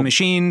looked at the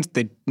machines,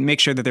 they make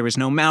sure that there was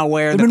no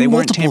malware, that they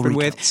weren't tampered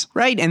with.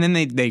 Right, and then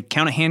they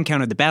hand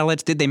counted the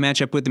ballots. Did they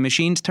match up with the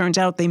machines? Turns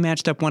out they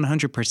matched up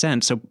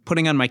 100%. So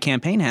putting on my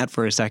campaign hat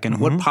for a second,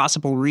 what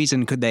possible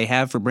reason could they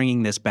have for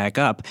bringing this back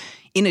up?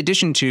 In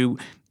addition to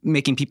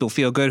making people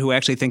feel good who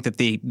actually think that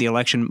the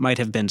election might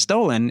have been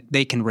stolen,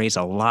 they can raise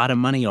a lot of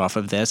money off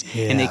of this,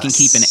 and they can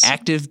keep an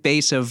active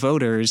base of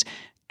voters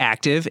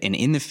active and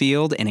in the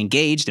field and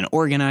engaged and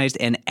organized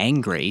and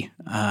angry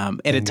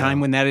at a time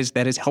when that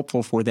is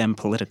helpful for them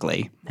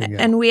politically.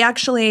 And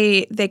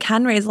they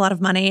can raise a lot of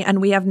money, and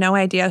we have no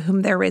idea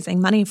whom they're raising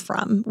money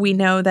from. We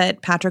know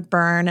that Patrick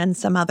Byrne and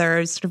some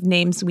other sort of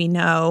names we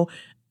know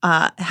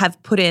have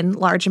put in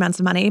large amounts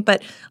of money,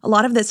 but a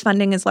lot of this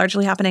funding is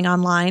largely happening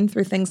online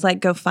through things like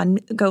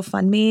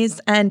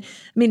GoFundMe's. And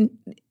I mean,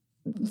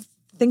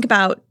 think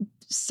about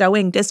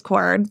sowing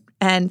discord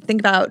and think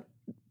about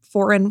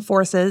foreign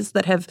forces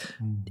that have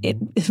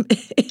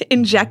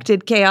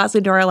injected chaos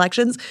into our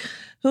elections.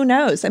 Who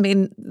knows? I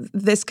mean,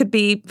 this could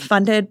be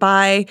funded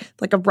by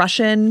like a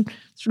Russian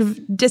sort of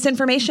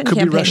disinformation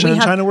campaign. Could be Russia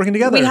and China working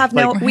together. We have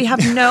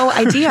no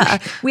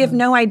idea. We have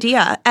no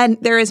idea. And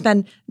there has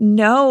been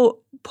no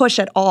push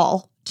at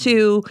all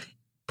to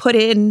put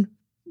in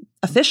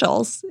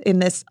officials in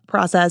this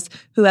process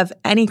who have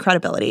any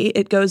credibility.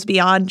 It goes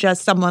beyond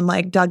just someone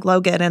like Doug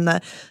Logan and the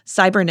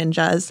cyber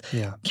ninjas.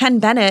 Yeah. Ken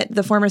Bennett,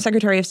 the former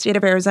Secretary of State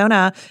of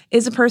Arizona,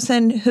 is a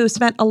person who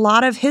spent a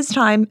lot of his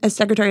time as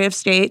Secretary of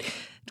State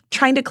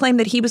trying to claim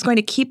that he was going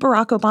to keep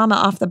Barack Obama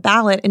off the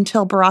ballot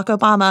until Barack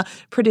Obama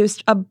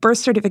produced a birth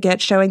certificate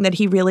showing that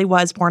he really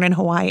was born in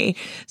Hawaii.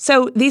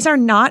 So these are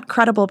not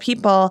credible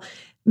people.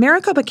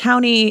 Maricopa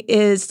County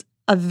is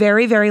a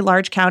very, very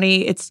large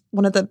county. It's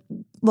one of the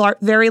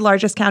very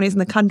largest counties in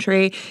the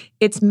country.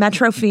 It's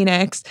Metro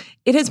Phoenix.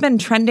 It has been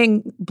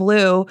trending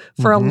blue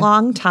for a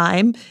long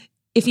time.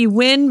 If you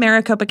win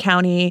Maricopa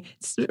County,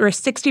 or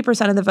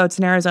 60% of the votes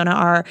in Arizona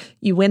are,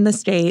 you win the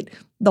state.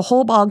 The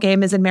whole ball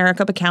game is in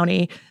Maricopa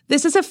County.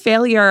 This is a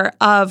failure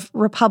of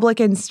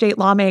Republican state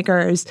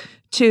lawmakers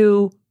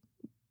to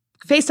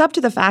face up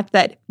to the fact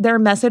that their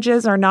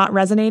messages are not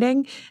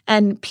resonating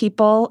and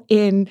people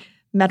in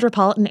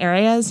metropolitan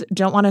areas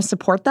don't want to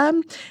support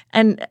them.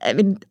 And I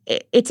mean,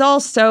 it's all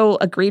so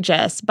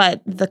egregious,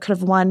 but the kind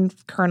of one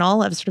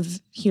kernel of sort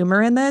of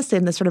humor in this,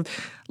 in the sort of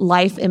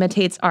life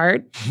imitates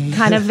art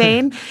kind of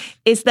vein,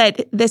 is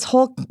that this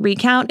whole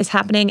recount is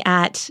happening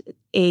at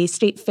a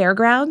state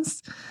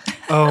fairgrounds.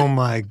 Oh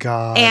my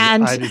God.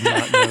 And I did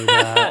not know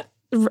that.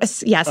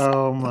 Yes.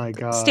 Oh my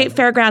God. State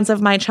fairgrounds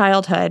of my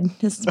childhood.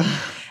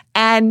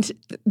 And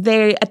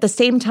they, at the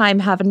same time,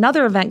 have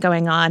another event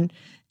going on.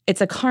 It's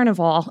a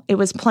carnival. It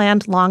was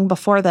planned long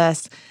before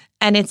this,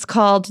 and it's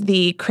called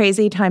the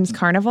Crazy Times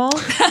Carnival.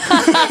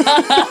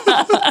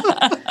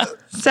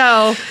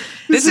 So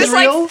this is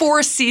like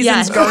Four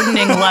Seasons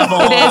gardening level.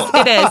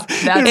 It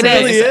is. It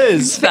really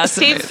is.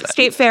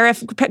 State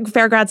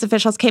fairgrounds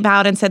officials came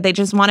out and said they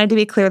just wanted to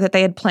be clear that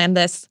they had planned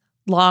this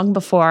long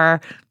before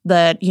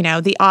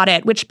the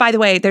audit, which, by the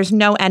way, there's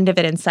no end of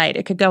it in sight.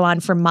 It could go on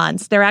for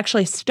months. They're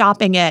actually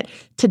stopping it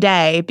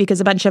today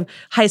because a bunch of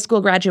high school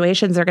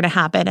graduations are going to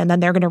happen and then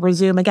they're going to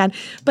resume again.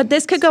 But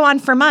this could go on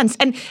for months.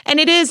 And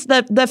it is,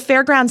 the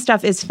fairground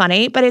stuff is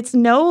funny, but it's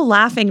no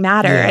laughing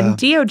matter. Yeah. And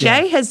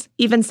DOJ has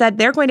even said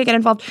they're going to get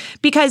involved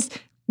because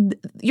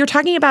you're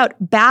talking about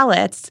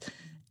ballots.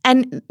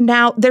 And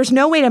now there's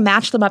no way to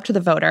match them up to the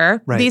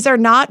voter. Right. These are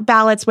not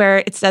ballots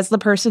where it says the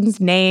person's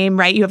name,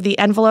 right? You have the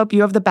envelope,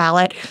 you have the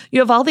ballot. You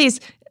have all these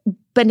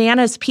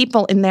bananas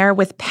people in there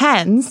with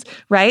pens,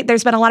 right?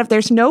 There's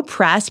no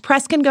press.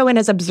 Press can go in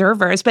as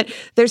observers, but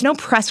there's no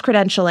press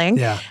credentialing.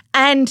 Yeah.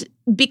 And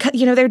because,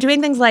 they're doing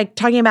things like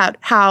talking about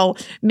how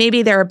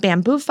maybe there are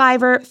bamboo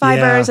fibers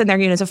and they're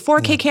going to use a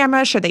 4K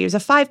camera. Should they use a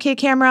 5K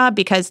camera?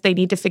 Because they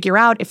need to figure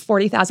out if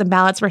 40,000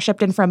 ballots were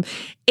shipped in from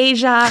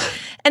Asia.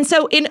 And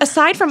so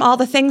aside from all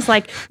the things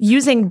like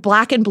using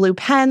black and blue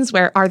pens,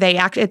 where are they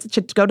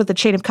to go to the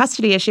chain of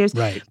custody issues.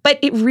 Right. But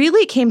it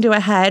really came to a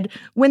head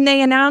when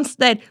they announced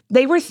that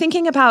they were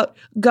thinking about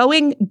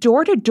going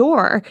door to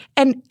door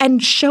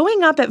and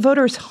showing up at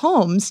voters'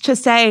 homes to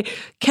say,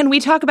 can we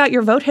talk about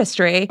your vote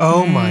history?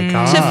 Oh my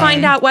God. To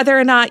find out whether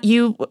or not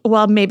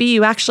maybe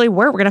you actually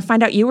were. We're going to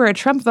find out you were a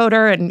Trump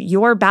voter and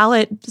your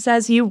ballot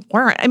says you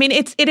weren't. I mean,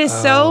 it is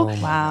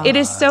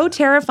so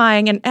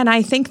terrifying. And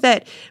I think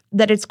that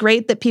it's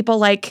great that people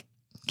like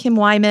Kim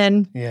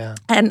Wyman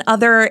and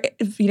other,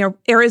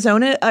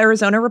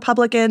 Arizona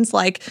Republicans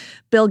like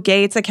Bill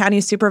Gates, a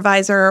county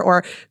supervisor,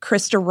 or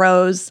Krista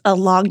Rose, a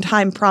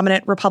longtime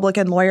prominent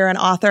Republican lawyer and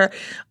author,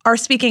 are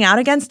speaking out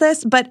against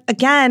this. But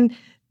again,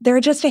 there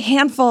are just a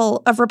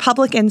handful of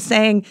Republicans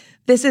saying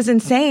this is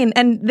insane.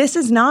 And this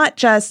is not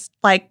just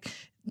like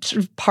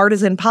sort of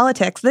partisan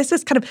politics. This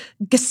is kind of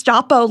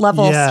Gestapo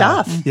level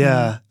stuff.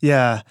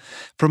 Yeah.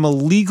 From a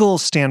legal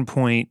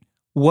standpoint,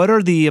 what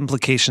are the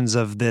implications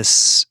of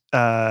this?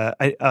 I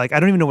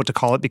don't even know what to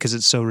call it because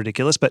it's so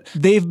ridiculous, but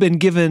they've been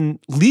given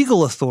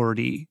legal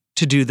authority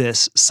to do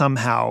this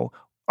somehow.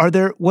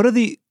 What are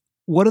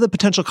the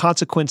potential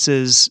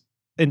consequences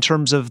in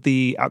terms of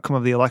the outcome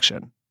of the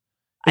election?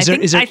 I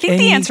think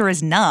the answer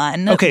is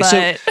none. Okay,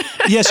 but...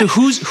 so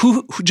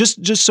who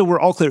just so we're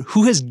all clear,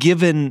 who has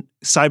given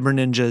cyber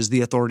ninjas the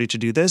authority to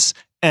do this,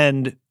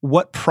 and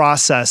what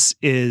process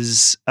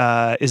is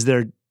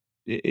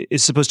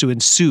supposed to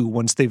ensue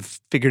once they've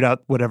figured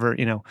out whatever,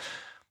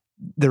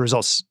 the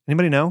results?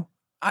 Anybody know?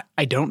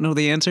 I don't know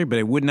the answer, but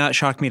it would not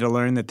shock me to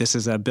learn that this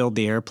is a build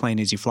the airplane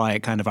as you fly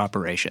it kind of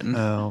operation.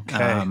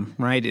 Okay.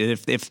 Right?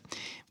 If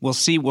we'll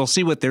see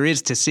what there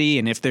is to see,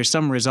 and if there's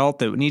some result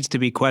that needs to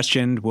be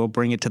questioned, we'll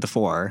bring it to the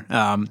fore.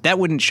 That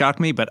wouldn't shock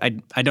me, but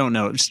I don't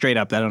know. Straight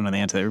up, I don't know the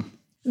answer.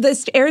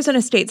 The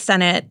Arizona State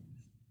Senate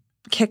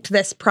kicked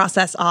this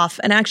process off.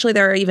 And actually,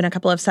 there are even a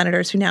couple of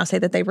senators who now say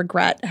that they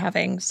regret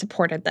having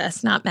supported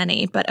this. Not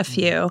many, but a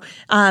few.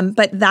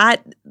 But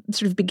that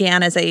sort of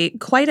began as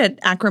quite an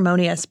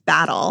acrimonious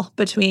battle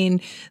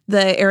between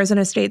the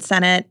Arizona State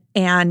Senate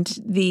and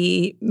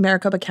the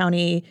Maricopa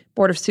County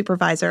Board of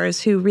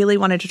Supervisors, who really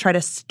wanted to try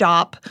to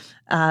stop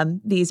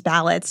these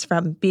ballots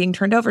from being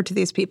turned over to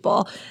these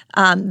people.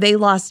 They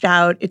lost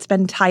out. It's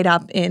been tied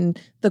up in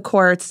the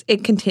courts.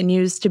 It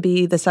continues to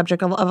be the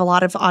subject of a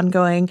lot of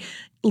ongoing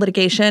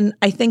litigation.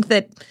 I think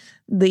that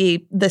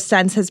the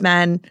sense has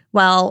been,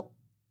 well,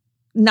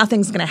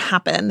 nothing's going to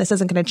happen. This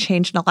isn't going to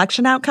change an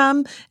election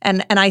outcome.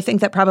 And I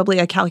think that probably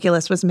a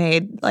calculus was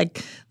made,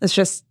 like, let's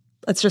just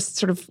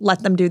sort of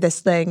let them do this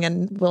thing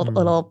and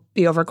it'll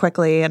be over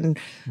quickly. And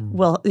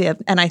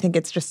and I think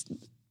it's just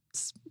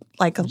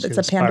like it's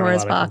a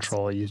Pandora's box.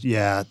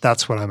 Yeah,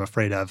 that's what I'm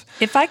afraid of.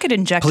 If I could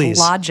inject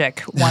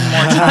logic one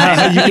more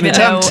time, even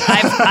though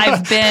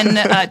I've been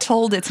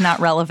told it's not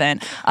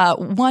relevant.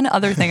 One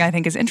other thing I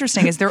think is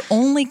interesting is they're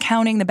only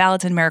counting the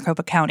ballots in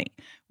Maricopa County,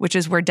 which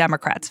is where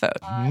Democrats vote.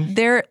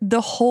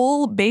 The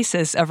whole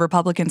basis of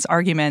Republicans'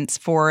 arguments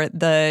for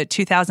the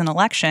 2000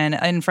 election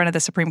in front of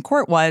the Supreme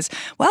Court was,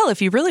 well,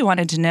 if you really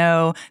wanted to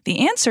know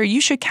the answer, you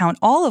should count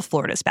all of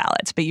Florida's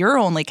ballots, but you're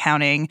only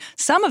counting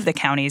some of the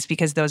counties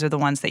because those are the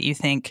ones that you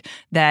think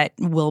that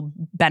will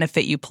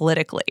benefit you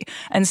politically.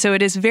 And so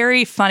it is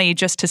very funny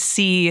just to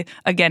see,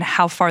 again,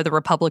 how far the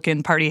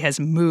Republican Party has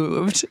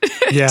moved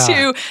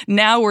to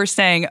now we're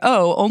saying,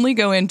 oh, only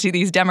go into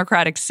these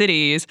Democratic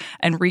cities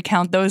and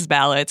recount those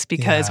ballots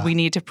because we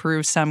need to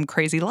prove some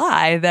crazy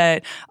lie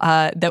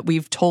that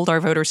we've told our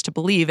voters to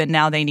believe, and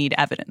now they need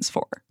evidence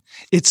for.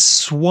 It's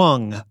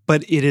swung,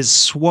 but it is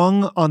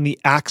swung on the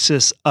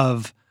axis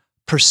of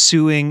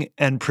pursuing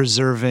and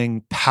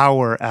preserving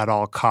power at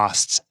all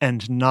costs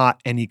and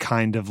not any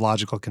kind of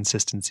logical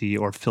consistency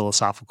or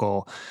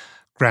philosophical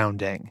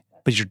grounding.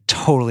 But you're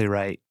totally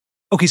right.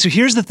 Okay, so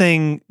here's the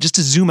thing, just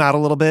to zoom out a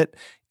little bit.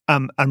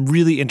 I'm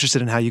really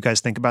interested in how you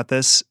guys think about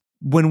this.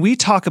 When we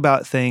talk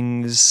about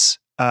things,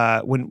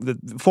 when the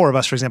four of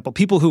us, for example,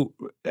 people who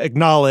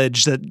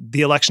acknowledge that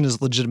the election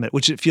is legitimate,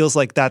 which it feels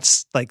like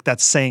that's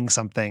saying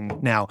something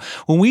now.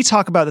 When we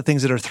talk about the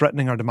things that are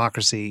threatening our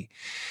democracy,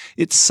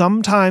 it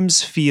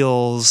sometimes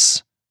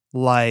feels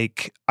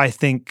like, I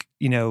think,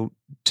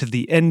 to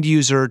the end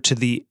user, to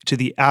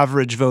the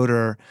average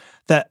voter,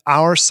 that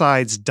our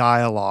side's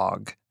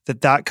dialogue,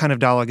 that kind of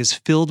dialogue is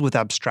filled with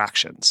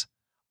abstractions,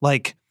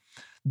 like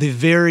the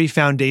very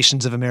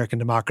foundations of American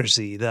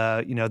democracy,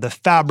 the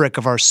fabric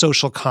of our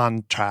social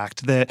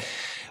contract.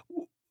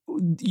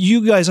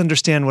 You guys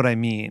understand what I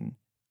mean.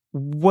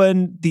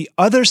 When the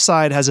other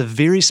side has a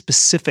very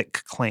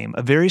specific claim,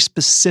 a very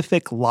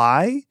specific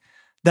lie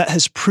that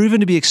has proven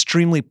to be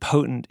extremely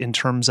potent in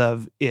terms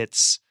of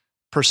its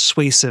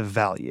persuasive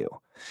value.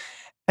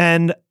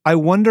 And I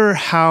wonder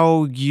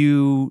how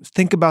you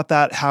think about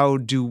that. How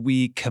do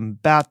we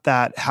combat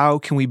that? How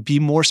can we be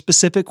more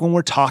specific when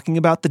we're talking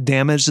about the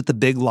damage that the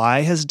big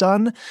lie has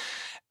done?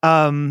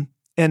 And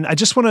I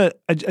just want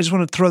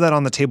to throw that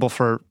on the table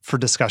for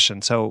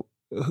discussion. So,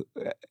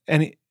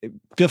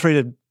 feel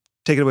free to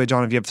take it away,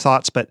 John, if you have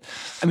thoughts. But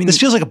I mean, this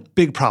feels like a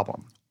big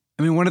problem.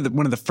 I mean, one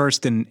of the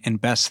first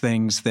and best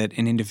things that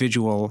an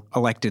individual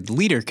elected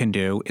leader can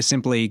do is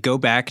simply go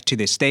back to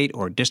the state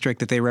or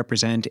district that they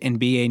represent and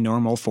be a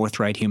normal,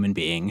 forthright human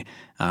being.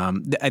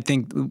 I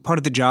think part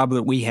of the job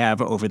that we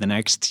have over the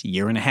next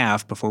year and a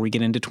half before we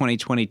get into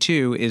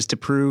 2022 is to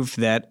prove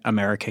that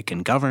America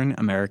can govern,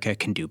 America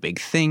can do big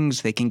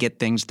things, they can get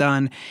things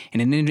done,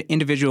 and an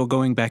individual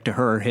going back to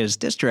her or his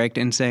district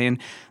and saying,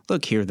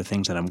 look, here are the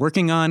things that I'm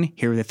working on,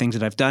 here are the things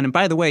that I've done, and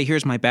by the way,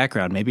 here's my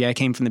background. Maybe I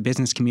came from the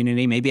business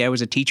community, maybe I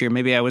was a teacher,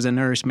 maybe I was a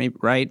nurse, maybe,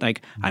 right?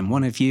 Like, I'm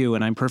one of you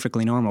and I'm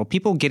perfectly normal.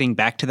 People getting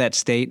back to that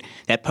state,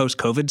 that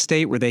post-COVID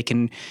state where they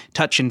can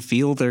touch and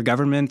feel their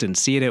government and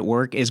see it at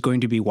work is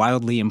going to be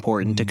wildly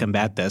important to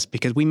combat this,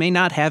 because we may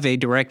not have a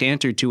direct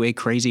answer to a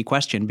crazy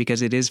question,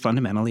 because it is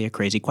fundamentally a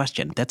crazy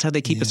question. That's how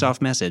they keep us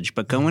off message.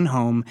 But going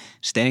home,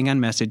 staying on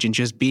message, and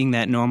just being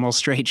that normal,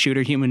 straight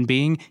shooter human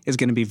being is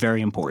going to be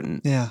very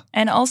important. Yeah.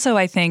 And also,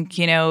 I think,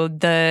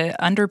 the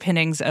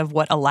underpinnings of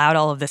what allowed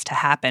all of this to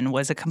happen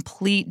was a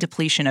complete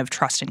depletion of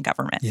trust in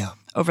government. Yeah.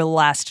 Over the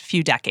last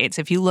few decades.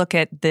 If you look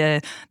at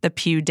the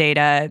Pew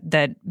data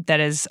that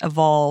has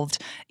evolved,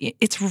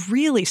 it's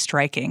really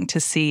striking to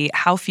see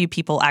how few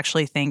people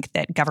actually think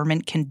that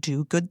government can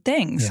do good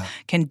things,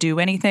 can do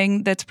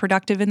anything that's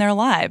productive in their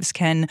lives,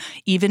 can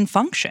even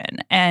function.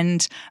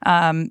 And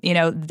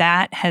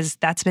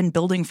that's been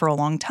building for a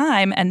long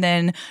time. And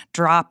then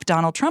drop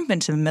Donald Trump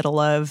into the middle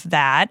of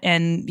that,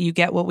 and you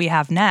get what we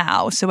have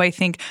now. So I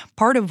think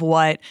part of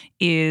what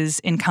is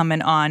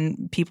incumbent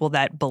on people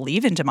that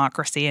believe in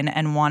democracy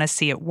and want to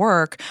see it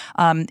work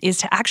is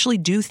to actually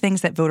do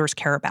things that voters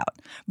care about.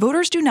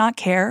 Voters do not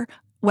care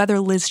whether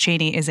Liz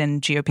Cheney is in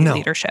GOP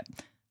leadership.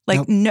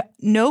 Like,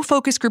 no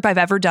focus group I've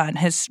ever done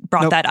has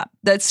brought that up.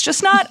 That's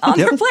just not on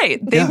their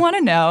plate. They want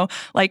to know,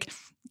 like,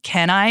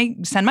 can I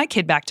send my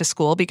kid back to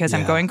school because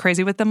I'm going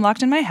crazy with them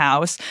locked in my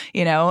house?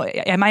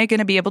 Am I going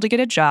to be able to get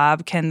a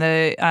job? Can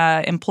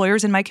the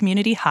employers in my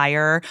community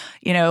hire?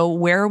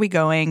 Where are we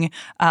going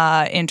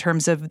in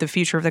terms of the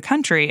future of the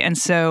country? And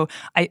so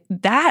I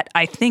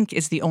think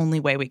is the only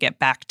way we get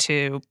back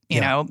to,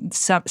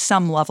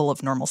 some level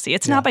of normalcy.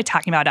 It's not by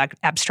talking about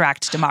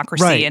abstract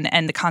democracy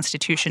and the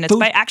Constitution. It's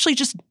by actually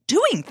just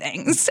doing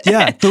things.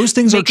 Yeah, those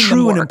things are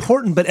true and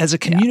important. But as a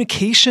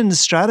communications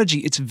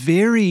strategy, it's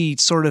very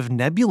sort of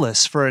nebulous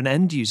for an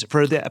end user,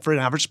 for an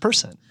average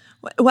person.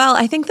 Well,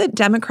 I think that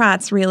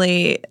Democrats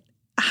really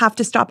have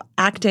to stop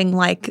acting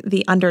like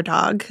the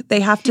underdog.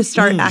 They have to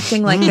start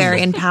acting like they're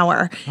in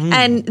power.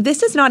 And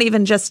this is not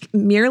even just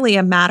merely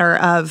a matter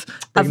of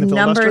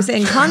numbers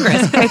in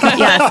Congress.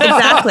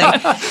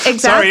 Yes,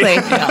 exactly.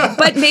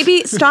 But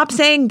maybe stop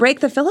saying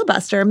break the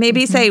filibuster.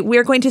 Maybe say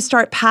we're going to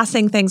start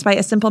passing things by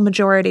a simple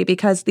majority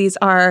because these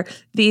are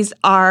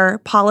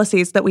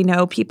policies that we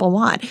know people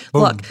want.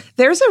 Boom. Look,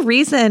 there's a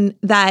reason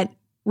that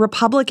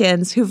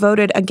Republicans who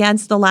voted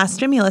against the last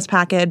stimulus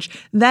package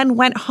then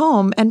went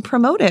home and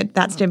promoted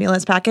that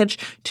stimulus package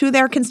to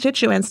their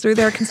constituents through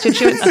their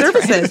constituent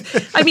services.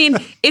 Right. I mean,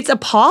 it's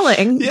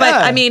appalling, but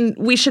I mean,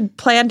 we should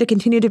plan to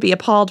continue to be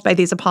appalled by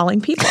these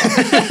appalling people.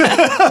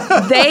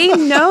 They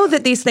know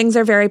that these things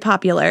are very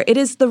popular. It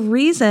is the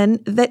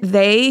reason that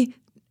they,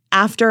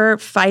 after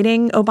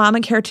fighting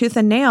Obamacare tooth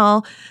and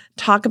nail,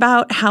 talk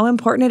about how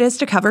important it is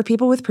to cover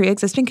people with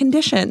pre-existing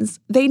conditions.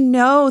 They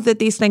know that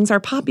these things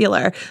are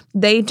popular.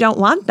 They don't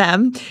want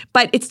them,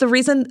 but it's the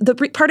reason,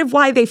 part of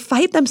why they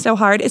fight them so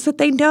hard is that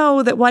they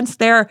know that once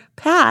they're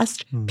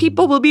passed,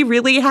 people will be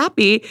really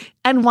happy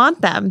and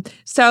want them.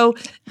 So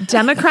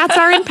Democrats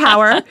are in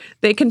power.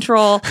 They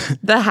control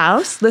the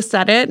House, the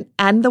Senate,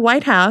 and the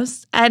White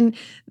House, and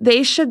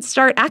they should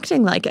start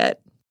acting like it.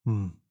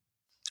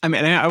 I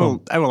mean, I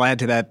will add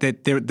to that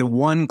the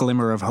one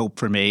glimmer of hope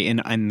for me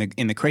in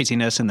the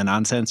craziness and the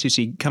nonsense you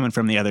see coming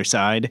from the other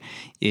side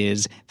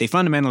is they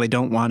fundamentally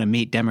don't want to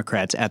meet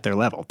Democrats at their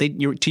level.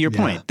 To your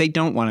point, they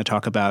don't want to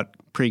talk about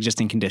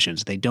pre-existing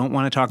conditions. They don't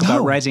want to talk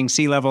about rising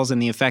sea levels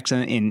and the effects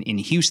in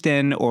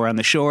Houston or on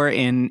the shore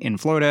in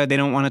Florida. They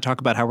don't want to talk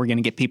about how we're going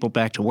to get people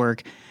back to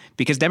work.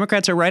 Because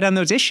Democrats are right on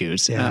those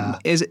issues,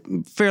 is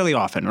fairly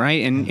often,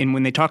 right? And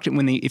when they talk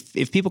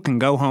if people can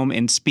go home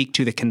and speak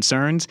to the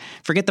concerns,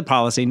 forget the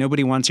policy.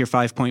 Nobody wants your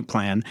 5-point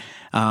plan,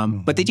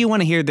 but they do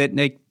want to hear that.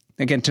 Like,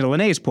 again, to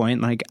Lene's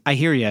point, like, I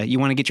hear you. You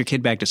want to get your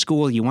kid back to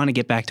school. You want to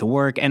get back to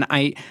work, and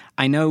I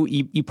know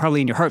you probably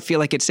in your heart feel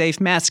like it's safe.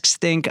 Masks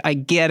stink. I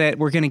get it.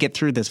 We're going to get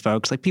through this,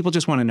 folks. Like, people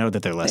just want to know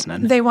that they're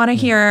listening. They want to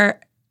hear.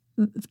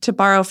 To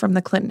borrow from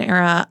the Clinton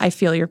era, I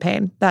feel your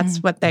pain.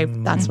 That's what they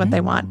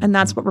want. And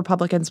that's what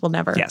Republicans will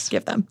never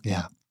give them.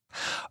 Yeah.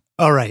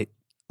 All right.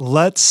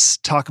 Let's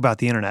talk about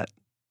the internet.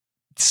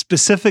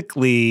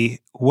 Specifically,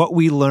 what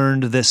we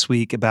learned this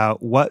week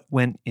about what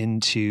went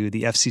into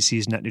the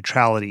FCC's net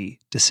neutrality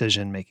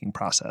decision-making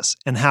process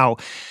and how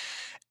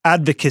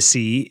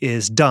advocacy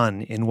is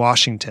done in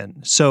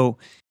Washington. So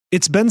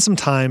it's been some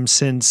time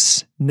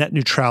since net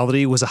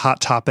neutrality was a hot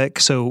topic.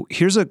 So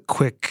here's a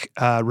quick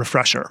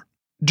refresher.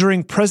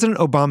 During President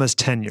Obama's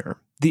tenure,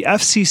 the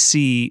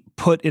FCC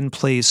put in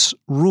place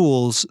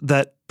rules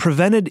that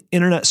prevented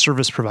internet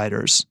service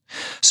providers,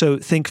 so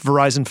think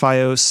Verizon,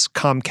 Fios,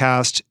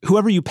 Comcast,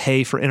 whoever you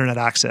pay for internet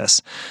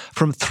access,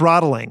 from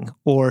throttling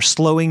or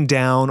slowing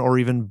down or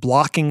even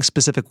blocking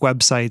specific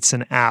websites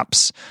and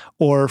apps,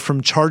 or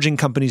from charging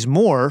companies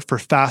more for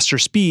faster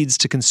speeds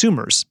to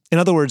consumers. In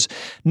other words,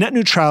 net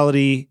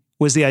neutrality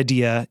is the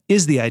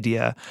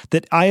idea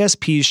that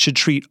ISPs should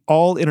treat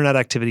all internet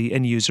activity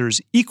and users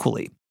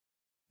equally.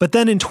 But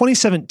then in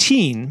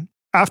 2017,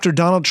 after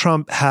Donald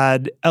Trump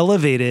had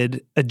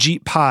elevated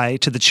Ajit Pai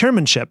to the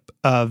chairmanship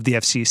of the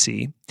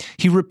FCC,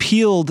 he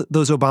repealed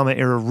those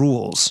Obama-era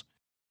rules.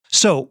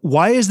 So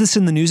why is this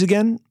in the news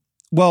again?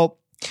 Well,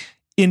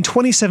 in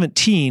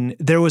 2017,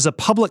 there was a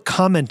public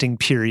commenting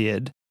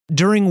period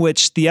during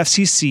which the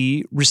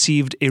FCC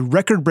received a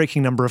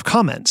record-breaking number of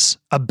comments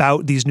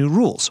about these new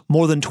rules,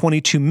 more than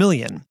 22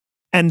 million.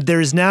 And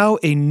there is now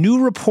a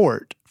new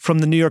report from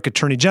the New York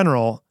Attorney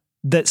General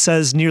that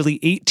says nearly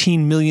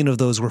 18 million of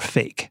those were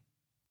fake.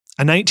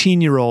 A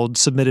 19-year-old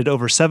submitted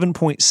over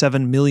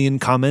 7.7 million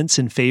comments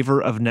in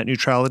favor of net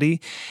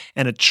neutrality,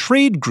 and a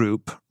trade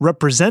group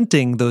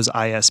representing those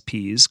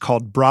ISPs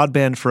called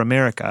Broadband for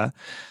America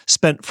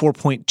spent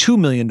 $4.2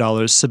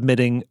 million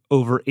submitting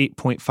over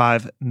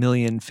 8.5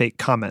 million fake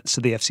comments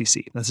to the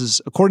FCC. This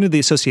is according to the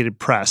Associated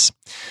Press.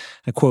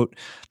 I quote,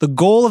 "The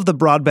goal of the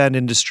broadband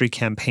industry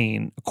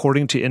campaign,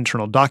 according to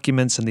internal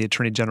documents in the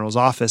Attorney General's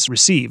office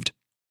received,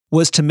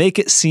 was to make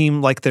it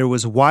seem like there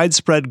was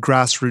widespread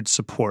grassroots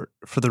support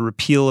for the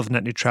repeal of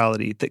net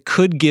neutrality that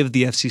could give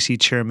the FCC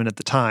chairman at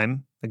the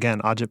time, again,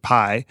 Ajit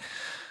Pai,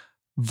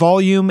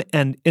 volume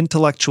and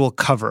intellectual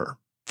cover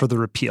for the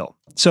repeal."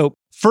 So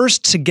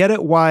first, to get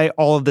at why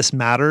all of this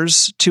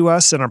matters to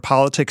us and our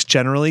politics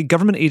generally,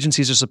 government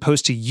agencies are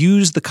supposed to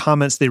use the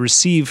comments they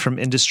receive from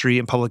industry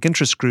and public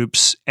interest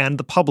groups and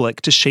the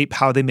public to shape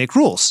how they make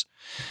rules.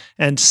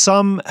 And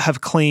some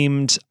have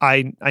claimed,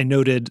 I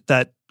noted,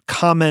 that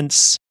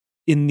comments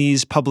in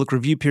these public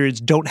review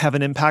periods don't have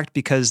an impact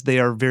because they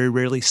are very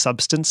rarely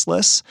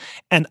substanceless.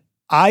 And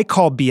I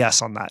call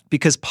BS on that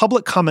because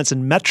public comments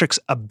and metrics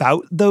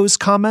about those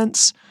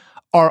comments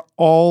are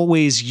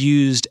always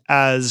used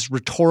as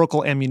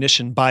rhetorical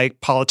ammunition by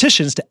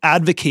politicians to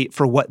advocate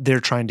for what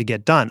they're trying to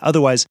get done.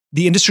 Otherwise,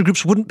 the industry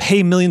groups wouldn't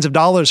pay millions of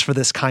dollars for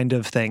this kind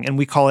of thing. And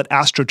we call it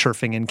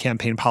astroturfing in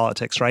campaign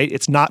politics, right?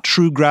 It's not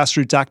true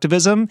grassroots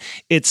activism.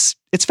 It's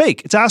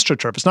fake. It's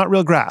astroturf. It's not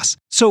real grass.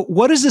 So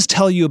what does this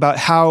tell you about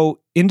how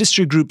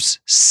industry groups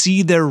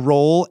see their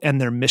role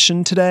and their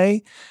mission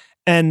today?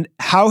 And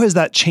how has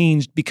that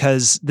changed?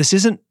 Because this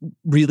isn't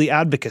really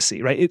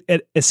advocacy, right?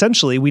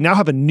 Essentially, we now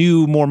have a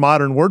new, more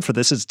modern word for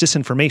this. It's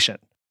disinformation.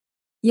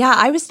 Yeah,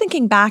 I was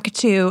thinking back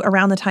to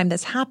around the time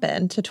this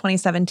happened, to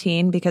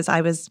 2017, because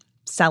I was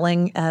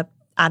selling a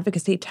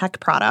advocacy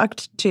tech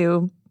product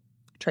to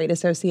trade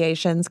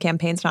associations,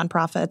 campaigns,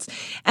 nonprofits.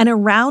 And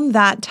around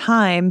that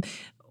time,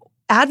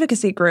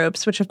 advocacy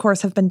groups, which of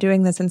course have been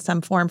doing this in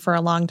some form for a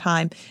long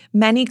time,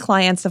 many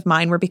clients of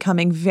mine were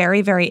becoming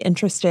very, very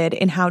interested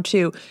in how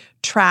to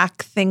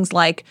track things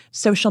like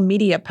social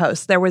media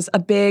posts. There was a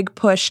big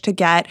push to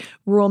get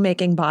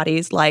rulemaking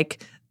bodies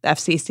like the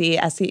FCC,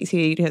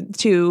 SEC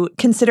to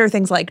consider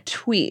things like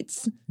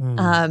tweets,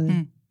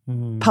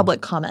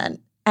 public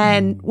comment.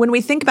 And when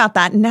we think about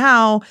that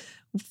now,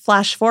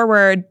 flash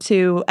forward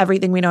to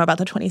everything we know about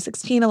the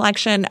 2016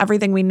 election,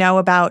 everything we know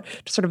about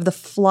sort of the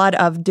flood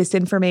of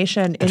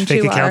disinformation and into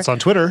fake accounts on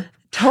Twitter.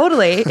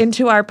 Totally,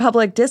 into our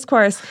public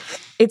discourse.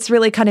 It's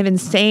really kind of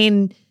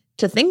insane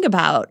to think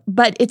about.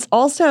 But it's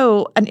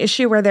also an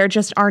issue where there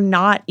just are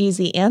not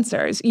easy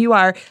answers. You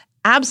are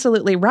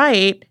absolutely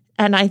right.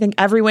 And I think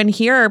everyone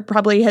here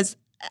probably has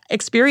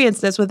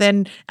experienced this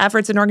within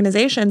efforts and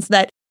organizations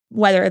that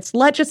whether it's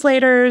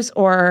legislators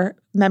or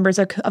members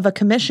of a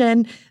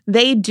commission,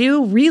 they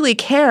do really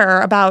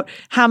care about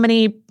how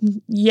many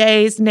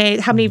yays, nays,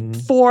 how many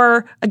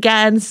for,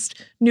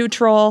 against,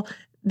 neutral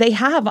they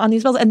have on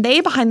these bills. And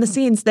they, behind the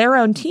scenes, their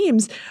own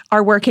teams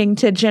are working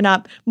to gin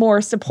up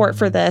more support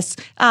for this.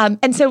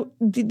 And so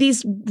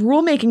these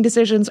rulemaking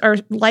decisions are,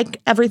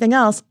 like everything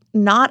else,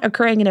 not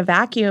occurring in a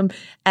vacuum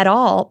at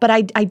all. But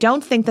I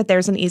don't think that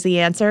there's an easy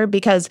answer,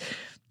 because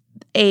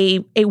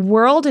a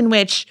world in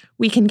which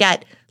we can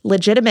get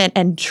legitimate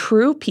and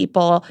true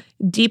people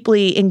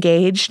deeply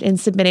engaged in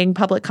submitting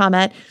public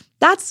comment,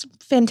 that's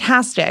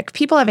fantastic.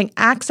 People having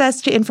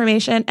access to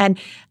information and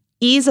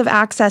ease of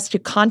access to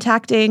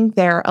contacting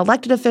their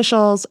elected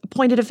officials,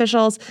 appointed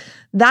officials,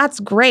 that's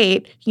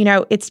great. You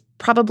know, it's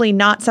probably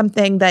not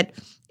something that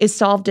is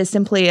solved as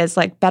simply as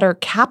like better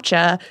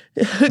CAPTCHA,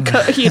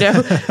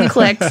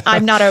 clicks.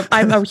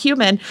 I'm a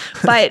human,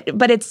 but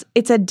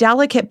it's a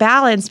delicate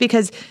balance,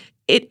 because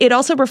it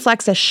also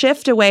reflects a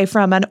shift away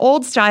from an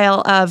old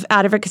style of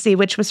advocacy,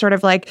 which was sort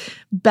of like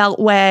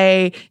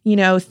beltway,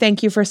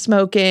 thank you for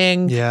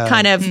smoking,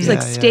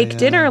 steak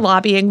dinner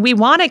lobbying. We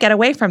want to get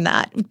away from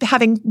that.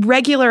 Having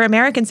regular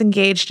Americans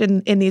engaged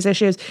in these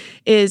issues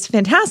is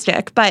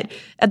fantastic. But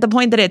at the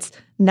point that it's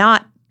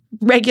not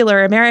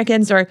regular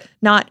Americans or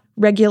not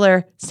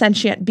regular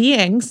sentient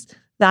beings,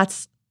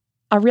 that's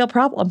a real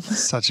problem.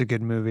 Such a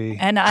good movie.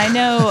 And I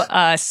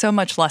know so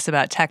much less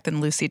about tech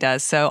than Lucy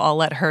does, so I'll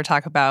let her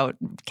talk about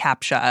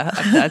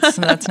CAPTCHA.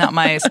 That's not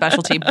my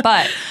specialty.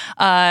 But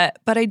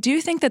I do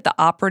think that the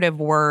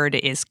operative word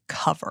is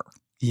cover.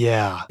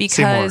 Yeah.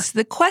 Because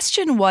the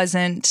question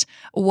wasn't,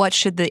 what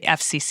should the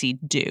FCC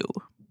do?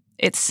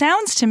 it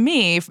sounds to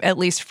me, at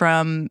least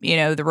from,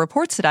 the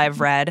reports that I've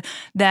read,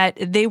 that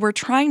they were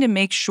trying to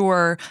make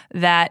sure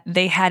that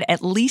they had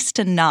at least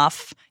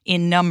enough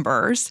in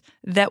numbers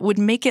that would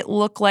make it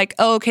look like,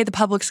 oh, okay, the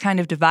public's kind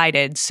of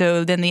divided,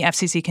 so then the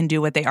FCC can do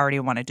what they already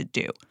wanted to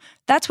do.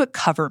 That's what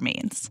cover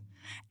means.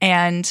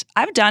 And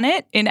I've done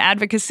it in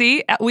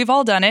advocacy. We've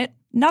all done it.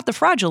 Not the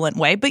fraudulent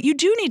way, but you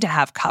do need to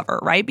have cover,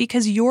 right?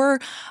 Because your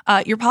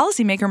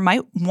policymaker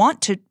might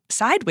want to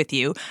side with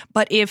you,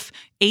 but if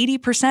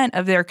 80%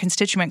 of their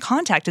constituent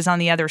contact is on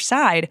the other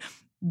side,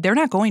 they're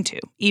not going to,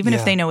 even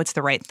if they know it's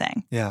the right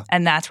thing. Yeah.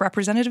 And that's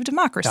representative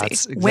democracy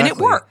Exactly. when it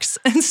works.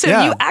 And so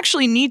you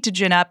actually need to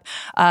gin up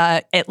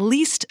at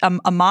least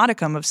a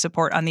modicum of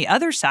support on the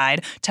other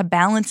side to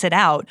balance it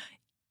out.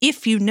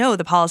 If you know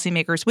the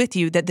policymakers with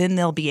you, that then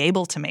they'll be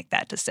able to make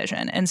that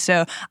decision. And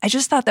so I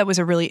just thought that was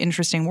a really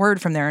interesting word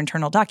from their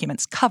internal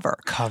documents, cover.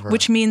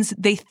 Which means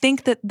they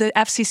think that the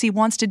FCC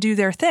wants to do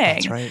their thing.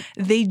 That's right.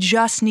 They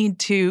just need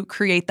to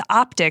create the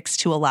optics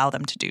to allow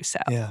them to do so.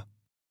 Yeah.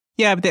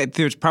 Yeah, but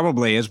there's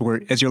probably, as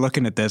you're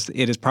looking at this,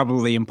 it is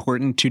probably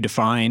important to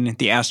define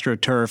the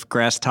AstroTurf,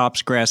 grass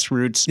tops,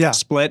 grassroots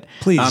split.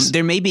 Please.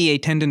 There may be a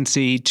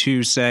tendency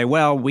to say,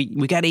 well,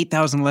 we got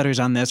 8,000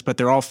 letters on this, but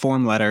they're all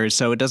form letters,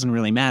 so it doesn't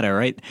really matter,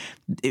 right?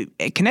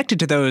 Connected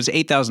to those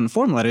 8,000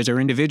 form letters are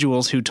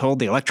individuals who told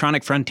the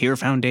Electronic Frontier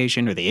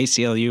Foundation or the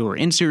ACLU or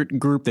insert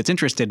group that's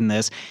interested in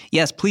this,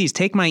 yes, please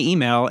take my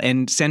email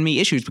and send me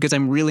issues because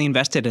I'm really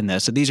invested in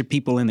this. So these are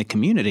people in the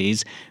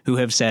communities who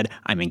have said,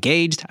 I'm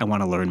engaged, I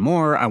want to learn more,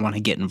 I want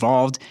to get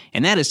involved,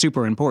 and that is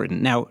super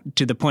important. Now,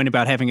 to the point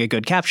about having a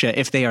good CAPTCHA,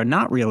 if they are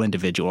not real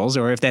individuals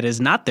or if that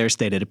is not their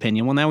stated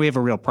opinion, well, now we have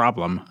a real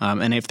problem.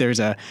 And if there's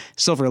a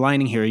silver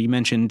lining here, you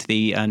mentioned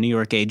the New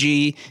York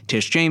AG,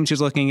 Tish James, who's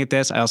looking at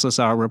this. I also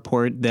saw a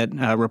report that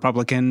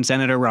Republican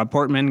Senator Rob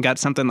Portman got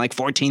something like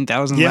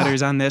 14,000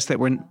 letters on this that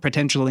were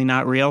potentially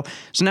not real.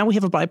 So now we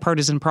have a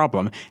bipartisan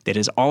problem that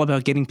is all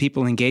about getting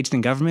people engaged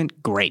in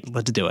government. Great,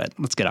 let's do it.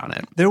 Let's get on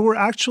it. There were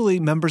actually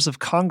members of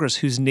Congress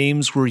whose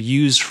names were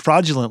used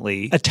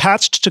fraudulently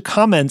attached to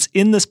comments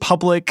in this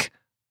public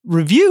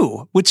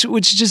review, which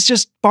is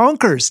just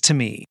bonkers to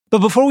me. But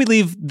before we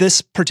leave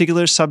this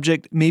particular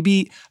subject,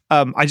 maybe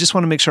I just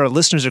want to make sure our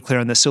listeners are clear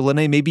on this. So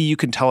Lene, maybe you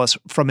can tell us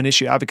from an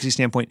issue advocacy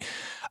standpoint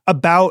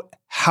about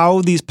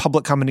how these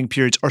public commenting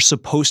periods are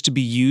supposed to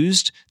be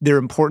used, their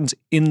importance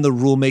in the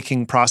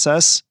rulemaking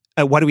process.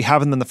 Why do we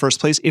have them in the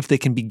first place if they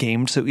can be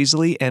gamed so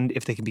easily? And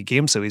if they can be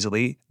gamed so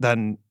easily,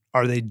 then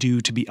are they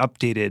due to be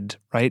updated,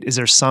 right? Is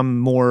there some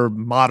more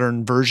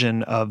modern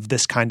version of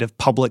this kind of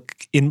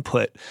public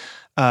input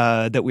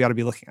that we ought to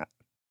be looking at?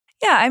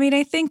 Yeah, I mean,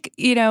 I think,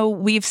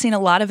 we've seen a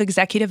lot of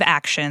executive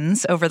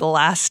actions over the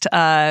last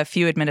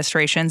few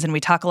administrations, and we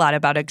talk a lot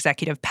about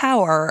executive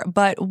power.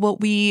 But what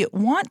we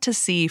want to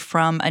see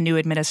from a new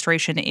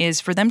administration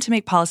is for them to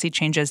make policy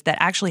changes that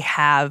actually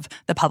have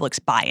the public's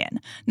buy-in,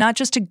 not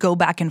just to go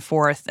back and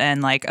forth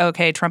and like,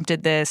 okay, Trump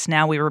did this,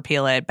 now we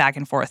repeal it, back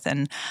and forth.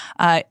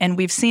 And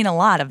we've seen a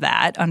lot of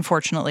that,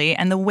 unfortunately.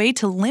 And the way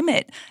to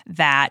limit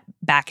that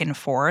back and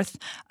forth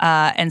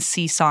and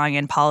seesawing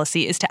in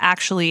policy is to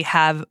actually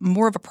have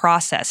more of a process,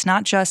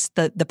 not just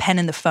the pen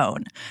and the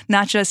phone,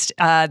 not just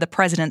the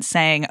president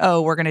saying,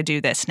 oh, we're going to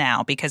do this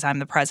now because I'm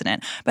the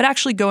president, but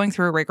actually going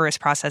through a rigorous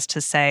process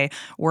to say,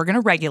 we're going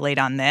to regulate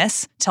on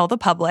this, tell the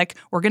public,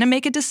 we're going to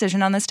make a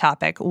decision on this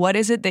topic. What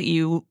is it that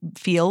you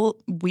feel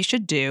we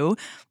should do?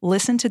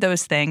 Listen to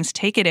those things,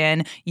 take it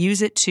in,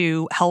 use it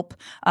to help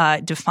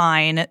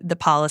define the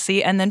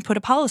policy, and then put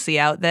a policy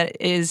out that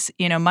is,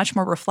 much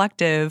more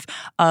reflective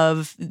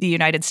of the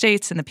United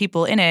States and the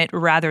people in it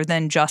rather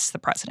than just the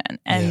president.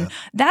 And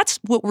that's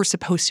what we're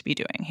supposed to be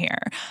doing here.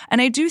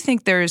 And I do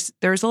think there's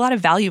a lot of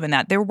value in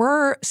that.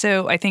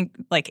 So I think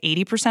like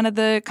 80% of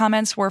the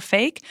comments were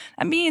fake.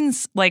 That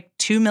means like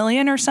 2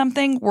 million or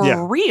something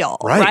were real,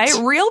 right?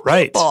 Real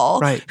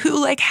people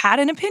who like had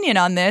an opinion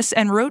on this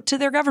and wrote to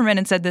their government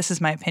and said, this is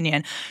my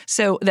opinion.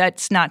 So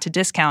that's not to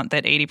discount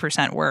that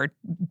 80% were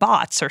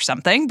bots or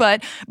something,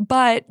 but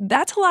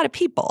that's a lot of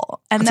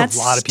people. And that's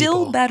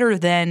still better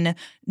than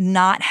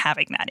not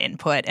having that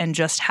input and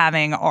just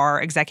having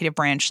our executive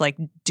branch like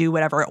do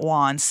whatever it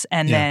wants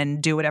and then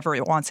do whatever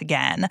it wants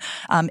again.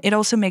 It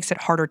also makes it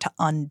harder to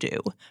undo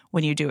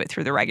when you do it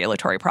through the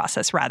regulatory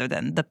process rather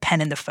than the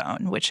pen and the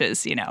phone, which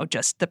is,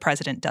 just the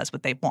president does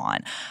what they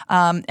want.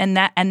 And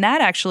that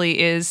actually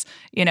is,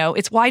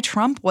 it's why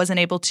Trump wasn't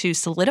able to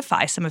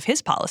solidify some of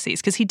his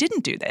policies because he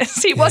didn't do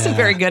this. He wasn't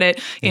very good at,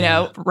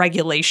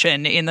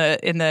 regulation in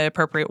the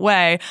appropriate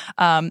way.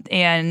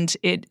 And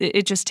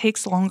it just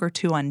takes longer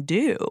to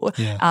undo.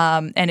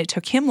 And it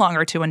took him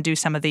longer to undo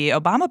some of the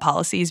Obama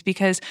policies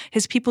because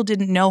his people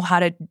didn't know how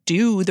to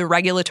do the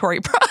regulatory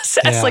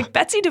process. Like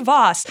Betsy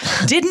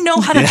DeVos didn't know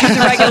how to do the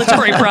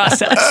regulatory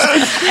process.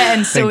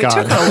 And so it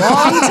took a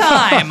long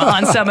time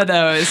on some of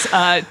those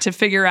to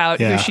figure out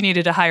who she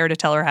needed to hire to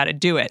tell her how to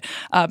do it.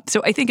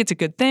 So I think it's a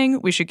good thing.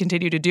 We should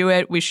continue to do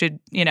it. We should,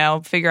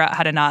 figure out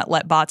how to not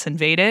let bots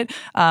invade it.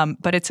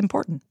 But it's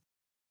important.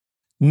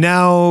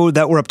 Now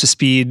that we're up to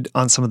speed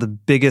on some of the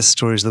biggest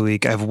stories of the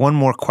week, I have one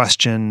more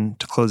question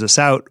to close us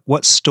out.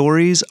 What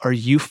stories are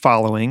you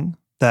following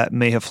that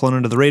may have flown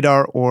under the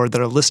radar or that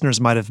our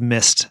listeners might have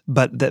missed,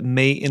 but that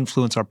may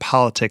influence our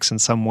politics in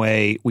some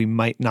way we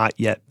might not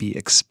yet be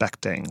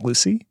expecting?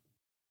 Lucy?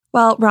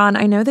 Well, Ron,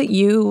 I know that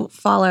you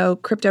follow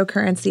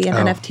cryptocurrency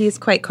and NFTs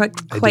quite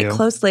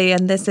closely,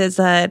 and this is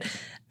a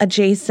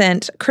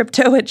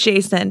crypto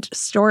adjacent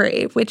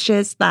story, which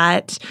is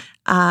that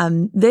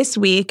this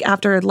week,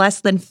 after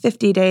less than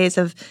 50 days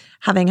of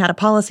having had a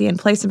policy in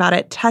place about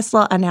it,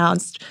 Tesla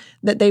announced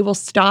that they will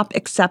stop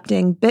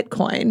accepting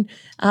Bitcoin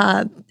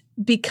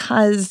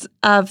because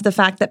of the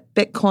fact that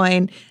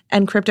Bitcoin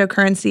and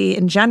cryptocurrency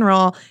in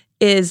general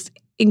is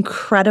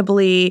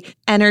incredibly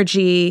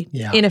energy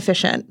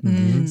inefficient.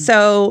 Mm-hmm.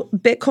 So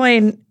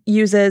Bitcoin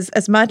uses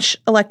as much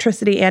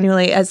electricity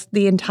annually as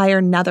the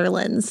entire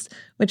Netherlands,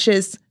 which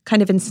is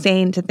kind of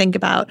insane to think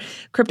about.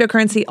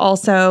 Cryptocurrency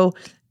also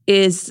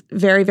is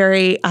very,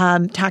 very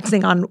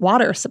taxing on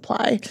water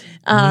supply.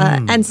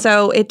 And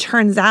so it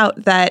turns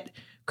out that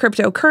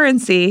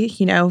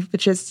cryptocurrency,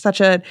 which is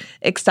such an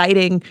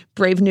exciting,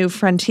 brave new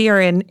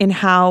frontier in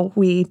how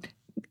we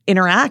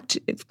interact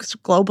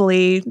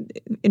globally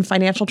in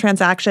financial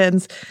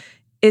transactions,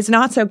 is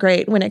not so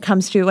great when it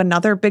comes to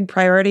another big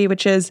priority,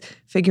 which is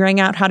figuring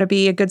out how to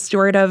be a good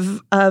steward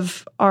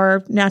of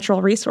our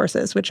natural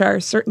resources, which are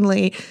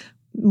certainly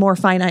more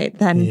finite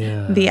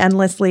than the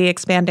endlessly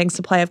expanding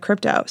supply of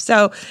crypto.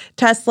 So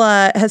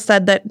Tesla has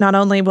said that not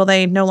only will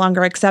they no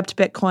longer accept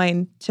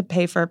Bitcoin to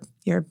pay for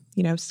your,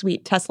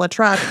 sweet Tesla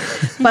truck,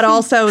 but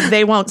also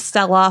they won't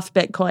sell off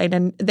Bitcoin.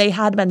 And they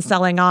had been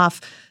selling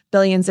off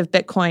billions of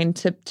Bitcoin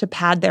to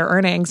pad their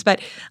earnings. But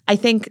I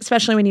think,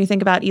 especially when you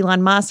think about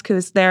Elon Musk,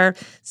 who's their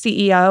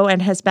CEO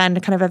and has been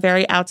kind of a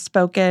very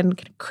outspoken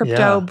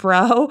crypto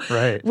bro,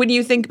 right. When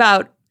you think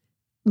about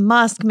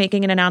Musk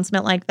making an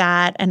announcement like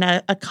that and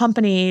a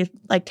company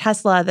like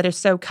Tesla that is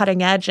so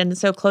cutting edge and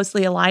so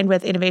closely aligned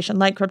with innovation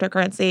like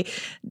cryptocurrency,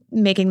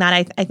 making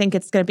that, I think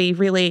it's going to be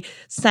really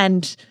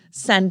send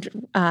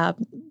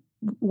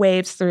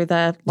waves through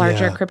the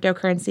larger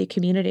cryptocurrency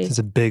community. It's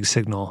a big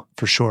signal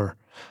for sure.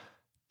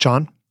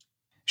 John?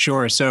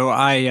 Sure. So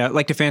I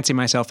like to fancy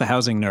myself a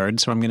housing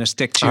nerd, so I'm going to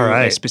stick to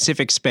a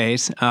specific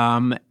space.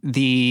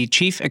 The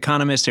chief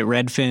economist at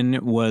Redfin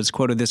was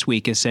quoted this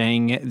week as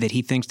saying that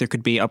he thinks there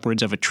could be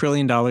upwards of $1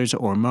 trillion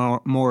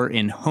or more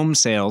in home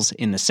sales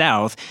in the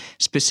South,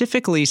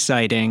 specifically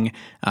citing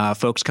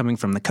folks coming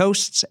from the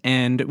coasts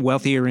and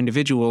wealthier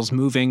individuals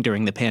moving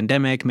during the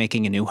pandemic,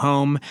 making a new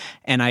home.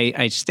 And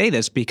I say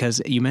this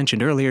because you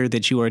mentioned earlier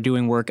that you are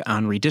doing work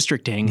on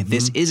redistricting. Mm-hmm.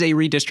 This is a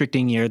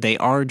redistricting year. They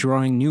are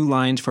drawing new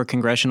lines for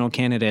congressional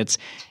candidates.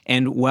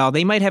 And while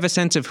they might have a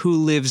sense of who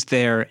lives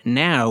there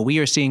now, we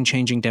are seeing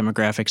changing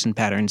demographics and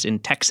patterns in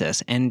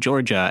Texas and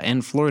Georgia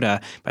and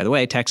Florida. By the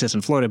way, Texas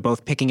and Florida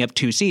both picking up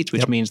 2 seats,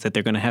 which means that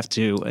they're going to have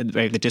to,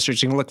 the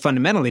district's going to look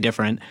fundamentally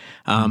different.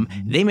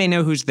 They may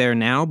know who's there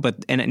now,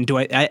 but and do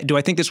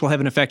I think this will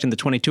have an effect in the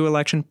 22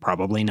 election?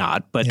 Probably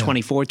not. But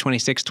 24,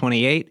 26,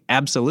 28,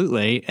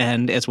 absolutely.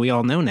 And as we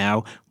all know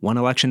now, one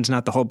election's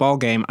not the whole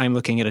ballgame. I'm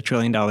looking at $1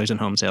 trillion in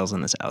home sales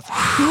in the South.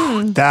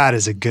 That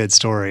is a good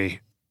story.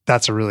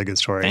 That's a really good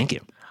story. Thank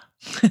you.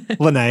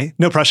 Lene,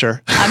 no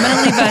pressure.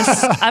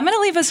 I'm going to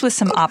leave us with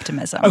some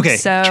optimism. Okay,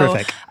 so,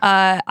 terrific.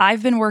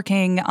 I've been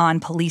working on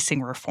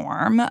policing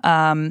reform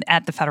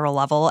at the federal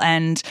level,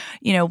 and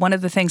one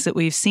of the things that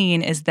we've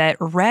seen is that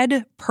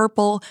red,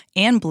 purple,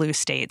 and blue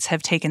states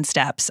have taken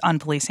steps on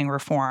policing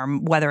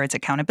reform, whether it's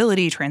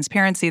accountability,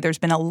 transparency. There's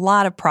been a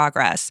lot of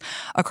progress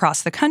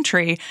across the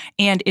country,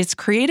 and it's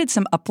created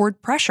some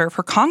upward pressure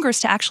for Congress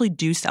to actually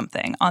do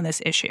something on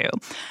this issue.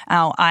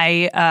 Now,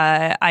 I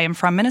am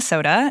from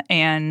Minnesota,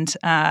 and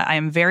I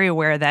am very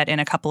aware that in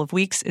a couple of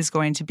weeks is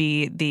going to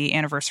be the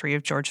anniversary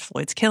of George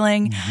Floyd's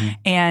killing. Mm-hmm.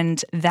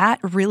 And that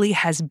really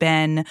has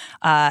been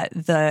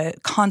the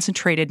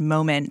concentrated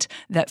moment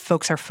that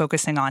folks are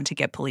focusing on to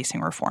get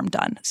policing reform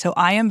done. So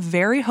I am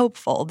very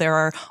hopeful. There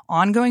are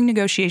ongoing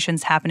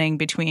negotiations happening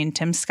between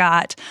Tim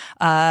Scott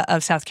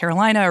of South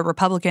Carolina, a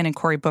Republican, and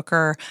Cory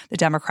Booker, the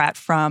Democrat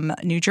from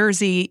New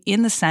Jersey,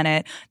 in the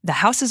Senate. The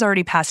House has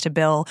already passed a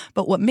bill.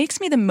 But what makes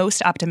me the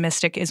most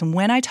optimistic is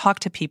when I talk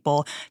to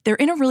people, they're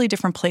in a really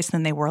different place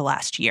than they were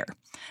last year.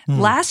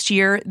 Last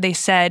year, they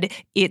said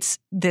it's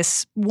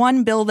this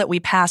one bill that we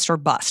passed or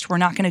bust. We're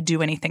not going to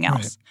do anything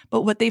else. Right.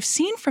 But what they've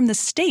seen from the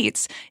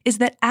states is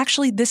that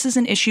actually this is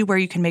an issue where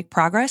you can make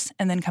progress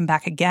and then come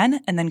back again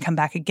and then come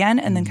back again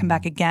and then come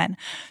back again.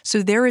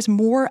 So there is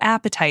more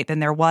appetite than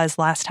there was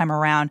last time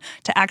around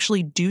to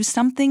actually do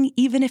something,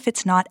 even if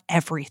it's not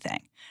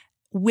everything,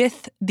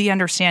 with the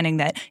understanding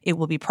that it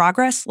will be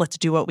progress, let's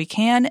do what we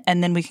can,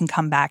 and then we can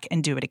come back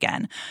and do it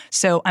again.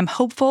 So I'm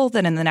hopeful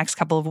that in the next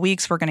couple of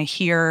weeks, we're going to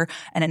hear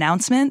an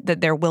announcement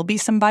that there will be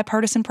some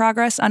bipartisan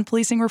progress on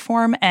policing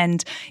reform,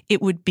 and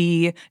it would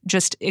be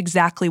just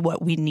exactly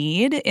what we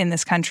need in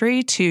this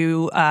country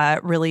to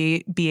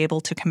really be able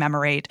to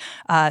commemorate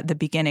the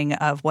beginning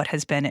of what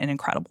has been an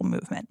incredible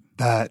movement.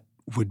 That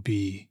would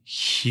be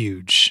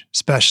huge,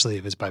 especially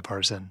if it's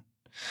bipartisan.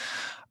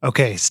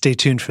 Okay, stay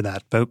tuned for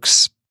that,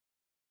 folks.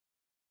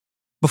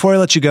 Before I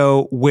let you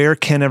go, where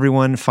can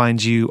everyone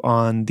find you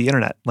on the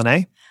internet?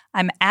 Lene?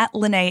 I'm at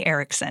Lene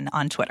Erickson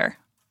on Twitter.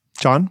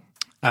 John?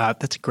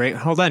 That's great.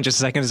 Hold on just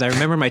a second as I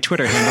remember my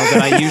Twitter handle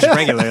that I use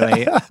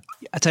regularly.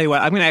 I'll tell you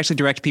what, I'm going to actually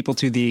direct people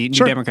to the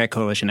New Democrat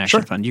Coalition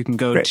Action Fund. You can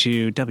go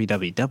to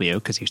www,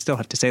 because you still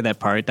have to say that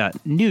part,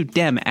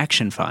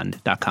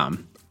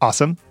 newdemactionfund.com.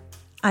 Awesome.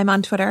 I'm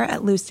on Twitter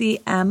at Lucy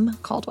M.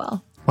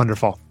 Caldwell.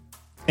 Wonderful.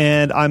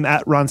 And I'm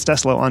at Ron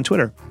Steslow on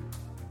Twitter.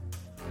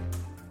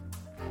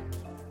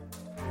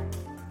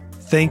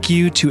 Thank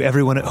you to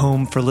everyone at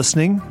home for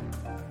listening.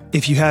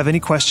 If you have any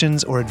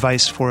questions or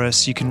advice for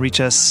us, you can reach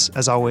us,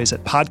 as always,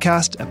 at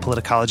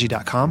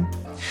podcast@politicology.com.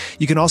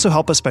 You can also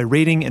help us by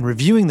rating and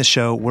reviewing the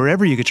show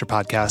wherever you get your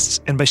podcasts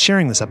and by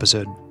sharing this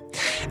episode.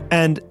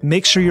 And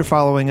make sure you're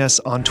following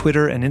us on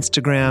Twitter and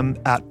Instagram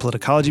at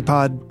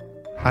PoliticologyPod.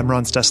 I'm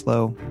Ron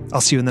Steslow.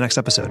 I'll see you in the next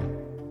episode.